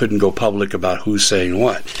 but we couldn't go public about who's saying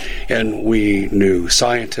what. And we knew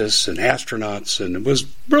scientists and astronauts, and it was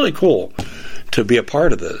really cool to be a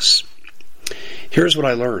part of this. Here's what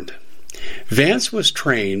I learned. Vance was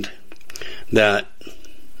trained that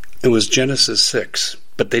it was Genesis 6.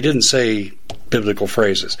 But they didn't say biblical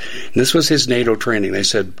phrases. And this was his NATO training. They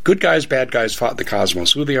said, good guys, bad guys fought the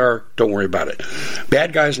cosmos. Who they are, don't worry about it.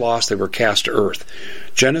 Bad guys lost, they were cast to earth.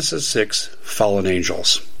 Genesis 6, fallen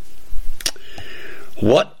angels.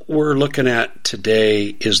 What we're looking at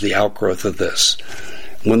today is the outgrowth of this.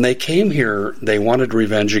 When they came here, they wanted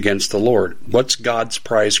revenge against the Lord. What's God's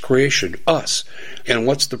prized creation? Us. And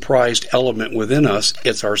what's the prized element within us?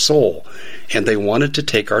 It's our soul. And they wanted to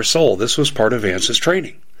take our soul. This was part of Vance's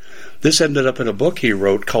training. This ended up in a book he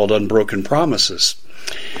wrote called Unbroken Promises.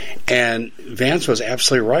 And Vance was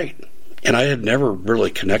absolutely right. And I had never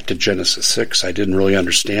really connected Genesis 6. I didn't really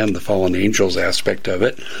understand the fallen angels aspect of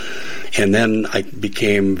it. And then I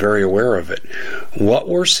became very aware of it. What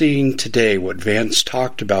we're seeing today, what Vance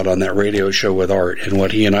talked about on that radio show with Art, and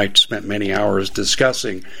what he and I spent many hours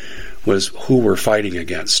discussing, was who we're fighting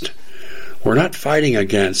against. We're not fighting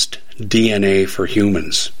against DNA for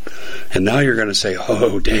humans. And now you're going to say,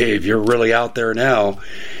 oh, Dave, you're really out there now.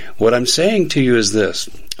 What I'm saying to you is this.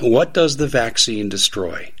 What does the vaccine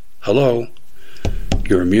destroy? Hello?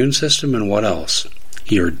 Your immune system, and what else?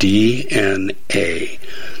 Your DNA.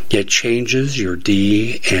 It changes your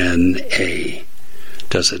DNA.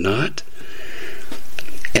 Does it not?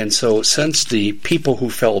 And so since the people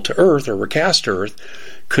who fell to earth or were cast to earth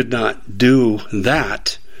could not do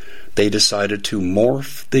that, they decided to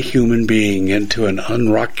morph the human being into an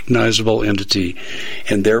unrecognizable entity,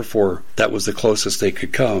 and therefore that was the closest they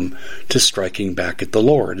could come to striking back at the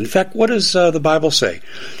Lord. In fact, what does the Bible say?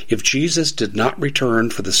 If Jesus did not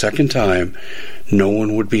return for the second time, no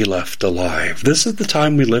one would be left alive. This is the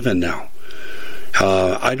time we live in now.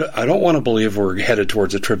 I don't want to believe we're headed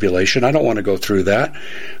towards a tribulation. I don't want to go through that.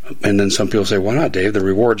 And then some people say, why not, Dave? The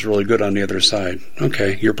reward's really good on the other side.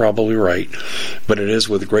 Okay, you're probably right. But it is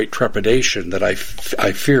with great trepidation that I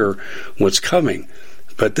fear what's coming.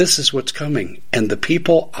 But this is what's coming. And the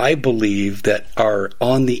people, I believe, that are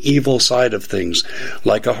on the evil side of things,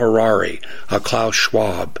 like a Harari, a Klaus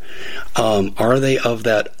Schwab, are they of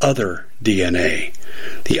that other DNA,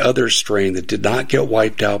 the other strain that did not get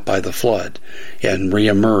wiped out by the flood and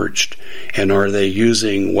reemerged? And are they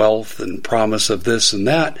using wealth and promise of this and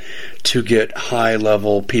that to get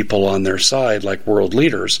high-level people on their side, like world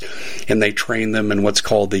leaders? And they train them in what's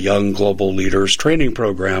called the Young Global Leaders Training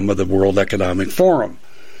Program of the World Economic Forum.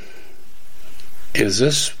 Is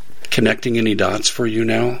this connecting any dots for you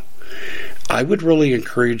now? I would really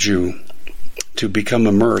encourage you to become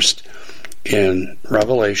immersed in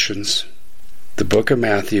Revelations, the book of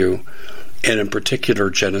Matthew, and in particular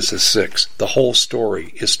Genesis 6. The whole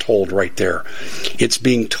story is told right there. It's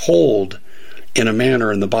being told in a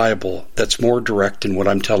manner in the Bible that's more direct than what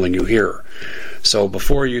I'm telling you here. So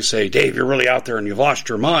before you say, Dave, you're really out there and you've lost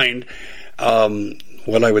your mind,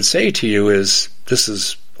 what I would say to you is this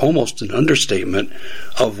is almost an understatement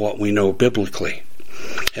of what we know biblically.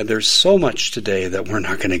 And there's so much today that we're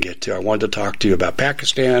not going to get to. I wanted to talk to you about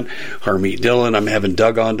Pakistan, Harmeet Dillon. I'm having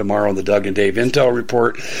Doug on tomorrow on the Doug and Dave Intel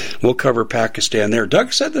Report. We'll cover Pakistan there.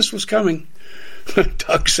 Doug said this was coming.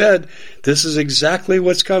 Doug said this is exactly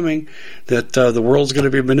what's coming, that the world's going to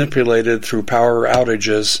be manipulated through power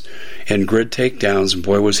outages and grid takedowns, and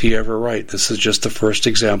boy, was he ever right. This is just the first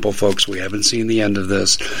example, folks. We haven't seen the end of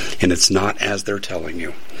this, and it's not as they're telling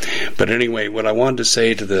you. But anyway, what I wanted to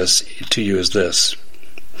say to you is this.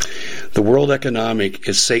 The World Economic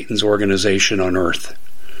is Satan's organization on earth.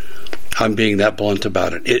 I'm being that blunt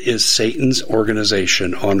about it. It is Satan's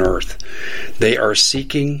organization on earth. They are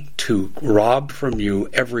seeking to rob from you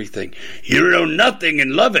everything. You know nothing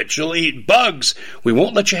and love it. You'll eat bugs. We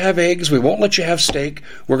won't let you have eggs. We won't let you have steak.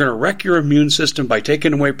 We're going to wreck your immune system by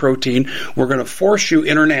taking away protein. We're going to force you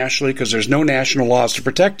internationally because there's no national laws to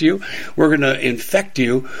protect you. We're going to infect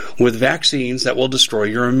you with vaccines that will destroy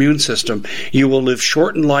your immune system. You will live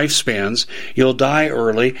shortened lifespans. You'll die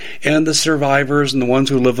early. And the survivors and the ones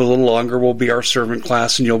who live a little longer will be our servant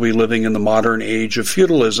class, and you'll be living in the modern age of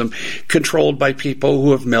feudalism controlled by people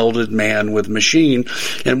who have melded man with machine.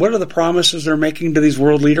 And what are the promises they're making to these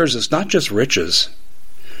world leaders? It's not just riches.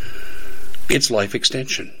 It's life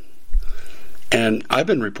extension. And I've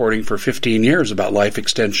been reporting for 15 years about life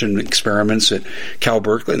extension experiments at Cal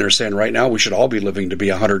Berkeley, and they're saying right now we should all be living to be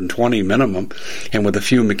 120 minimum, and with a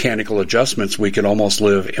few mechanical adjustments we could almost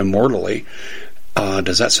live immortally.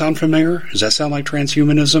 Does that sound familiar? Does that sound like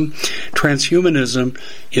transhumanism? Transhumanism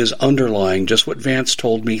is underlying just what Vance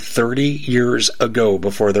told me 30 years ago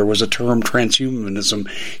before there was a term transhumanism.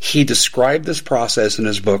 He described this process in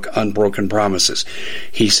his book, Unbroken Promises.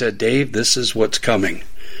 He said, Dave, this is what's coming.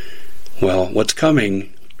 Well, what's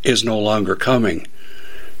coming is no longer coming.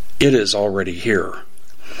 It is already here.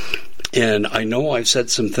 And I know I've said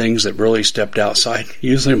some things that really stepped outside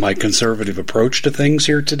usually my conservative approach to things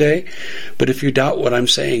here today. But if you doubt what I'm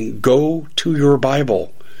saying, go to your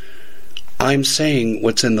Bible. I'm saying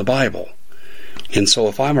what's in the Bible. And so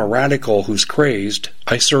if I'm a radical who's crazed,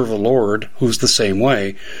 I serve a Lord who's the same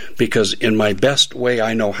way, because in my best way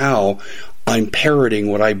I know how, I'm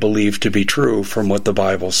parroting what I believe to be true from what the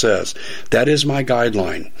Bible says. That is my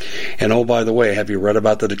guideline. And oh, by the way, have you read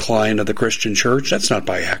about the decline of the Christian church? That's not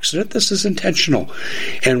by accident. This is intentional.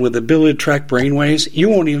 And with the ability to track brainwaves, you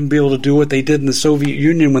won't even be able to do what they did in the Soviet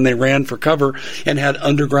Union when they ran for cover and had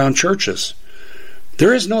underground churches.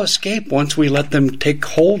 There is no escape once we let them take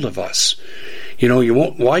hold of us. You know,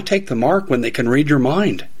 why take the mark when they can read your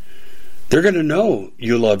mind? They're going to know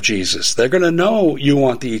you love Jesus. They're going to know you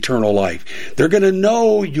want the eternal life. They're going to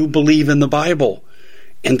know you believe in the Bible.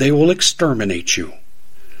 And they will exterminate you.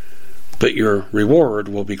 But your reward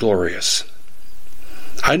will be glorious.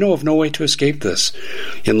 I know of no way to escape this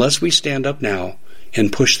unless we stand up now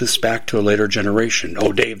and push this back to a later generation.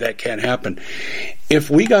 Oh, Dave, that can't happen. If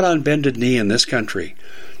we got on bended knee in this country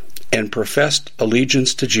and professed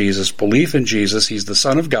allegiance to Jesus, belief in Jesus, He's the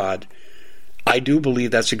Son of God, I do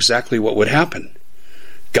believe that's exactly what would happen.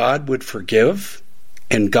 God would forgive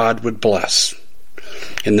and God would bless.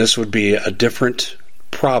 And this would be a different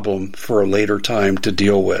problem for a later time to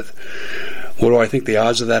deal with. What do I think the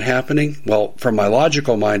odds of that happening? Well, from my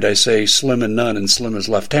logical mind, I say slim and none, and slim as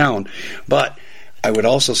left town. But I would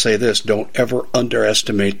also say this, don't ever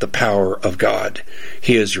underestimate the power of God.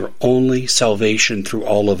 He is your only salvation through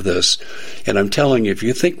all of this. And I'm telling you, if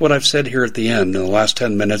you think what I've said here at the end in the last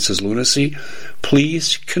 10 minutes is lunacy,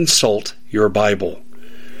 please consult your Bible.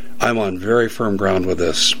 I'm on very firm ground with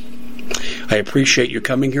this. I appreciate you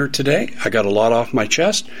coming here today. I got a lot off my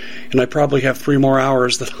chest, and I probably have 3 more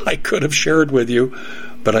hours that I could have shared with you,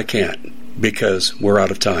 but I can't because we're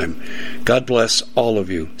out of time. God bless all of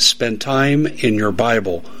you. Spend time in your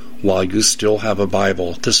Bible while you still have a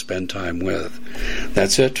Bible to spend time with.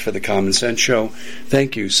 That's it for the Common Sense Show.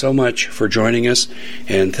 Thank you so much for joining us,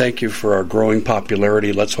 and thank you for our growing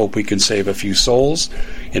popularity. Let's hope we can save a few souls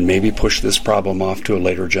and maybe push this problem off to a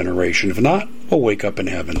later generation. If not, we'll wake up in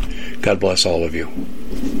heaven. God bless all of you.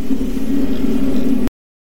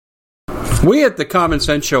 We at the Common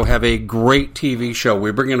Sense Show have a great TV show.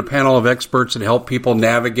 We bring in a panel of experts that help people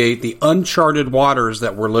navigate the uncharted waters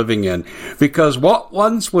that we're living in. Because what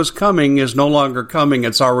once was coming is no longer coming.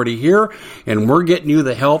 It's already here, and we're getting you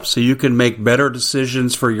the help so you can make better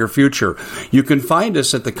decisions for your future. You can find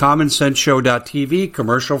us at thecommonsenseshow.tv,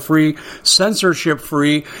 commercial-free,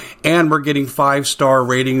 censorship-free, and we're getting 5-star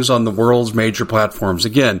ratings on the world's major platforms.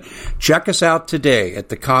 Again, check us out today at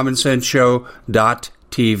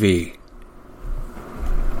thecommonsenseshow.tv.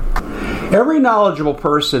 Every knowledgeable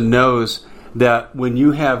person knows that when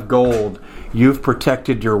you have gold, you've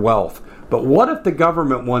protected your wealth. But what if the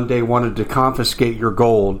government one day wanted to confiscate your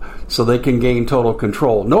gold so they can gain total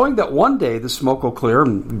control, knowing that one day the smoke will clear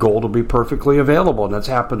and gold will be perfectly available, and that's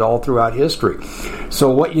happened all throughout history. So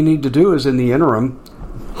what you need to do is, in the interim,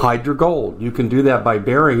 hide your gold. You can do that by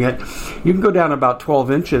burying it. You can go down about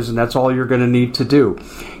 12 inches, and that's all you're going to need to do.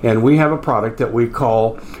 And we have a product that we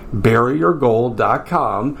call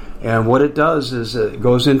buryyourgold.com, and what it does is it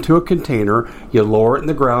goes into a container. You lower it in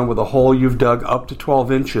the ground with a hole you've dug up to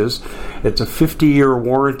 12 inches. It's a 50-year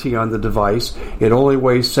warranty on the device. It only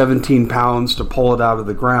weighs 17 pounds to pull it out of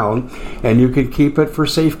the ground, and you can keep it for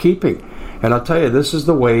safekeeping. And I'll tell you, this is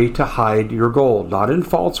the way to hide your gold, not in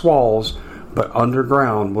false walls, but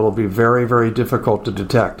underground will be very, very difficult to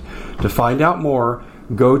detect. To find out more,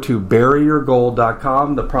 go to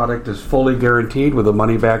buryyourgold.com. The product is fully guaranteed with a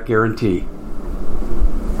money-back guarantee.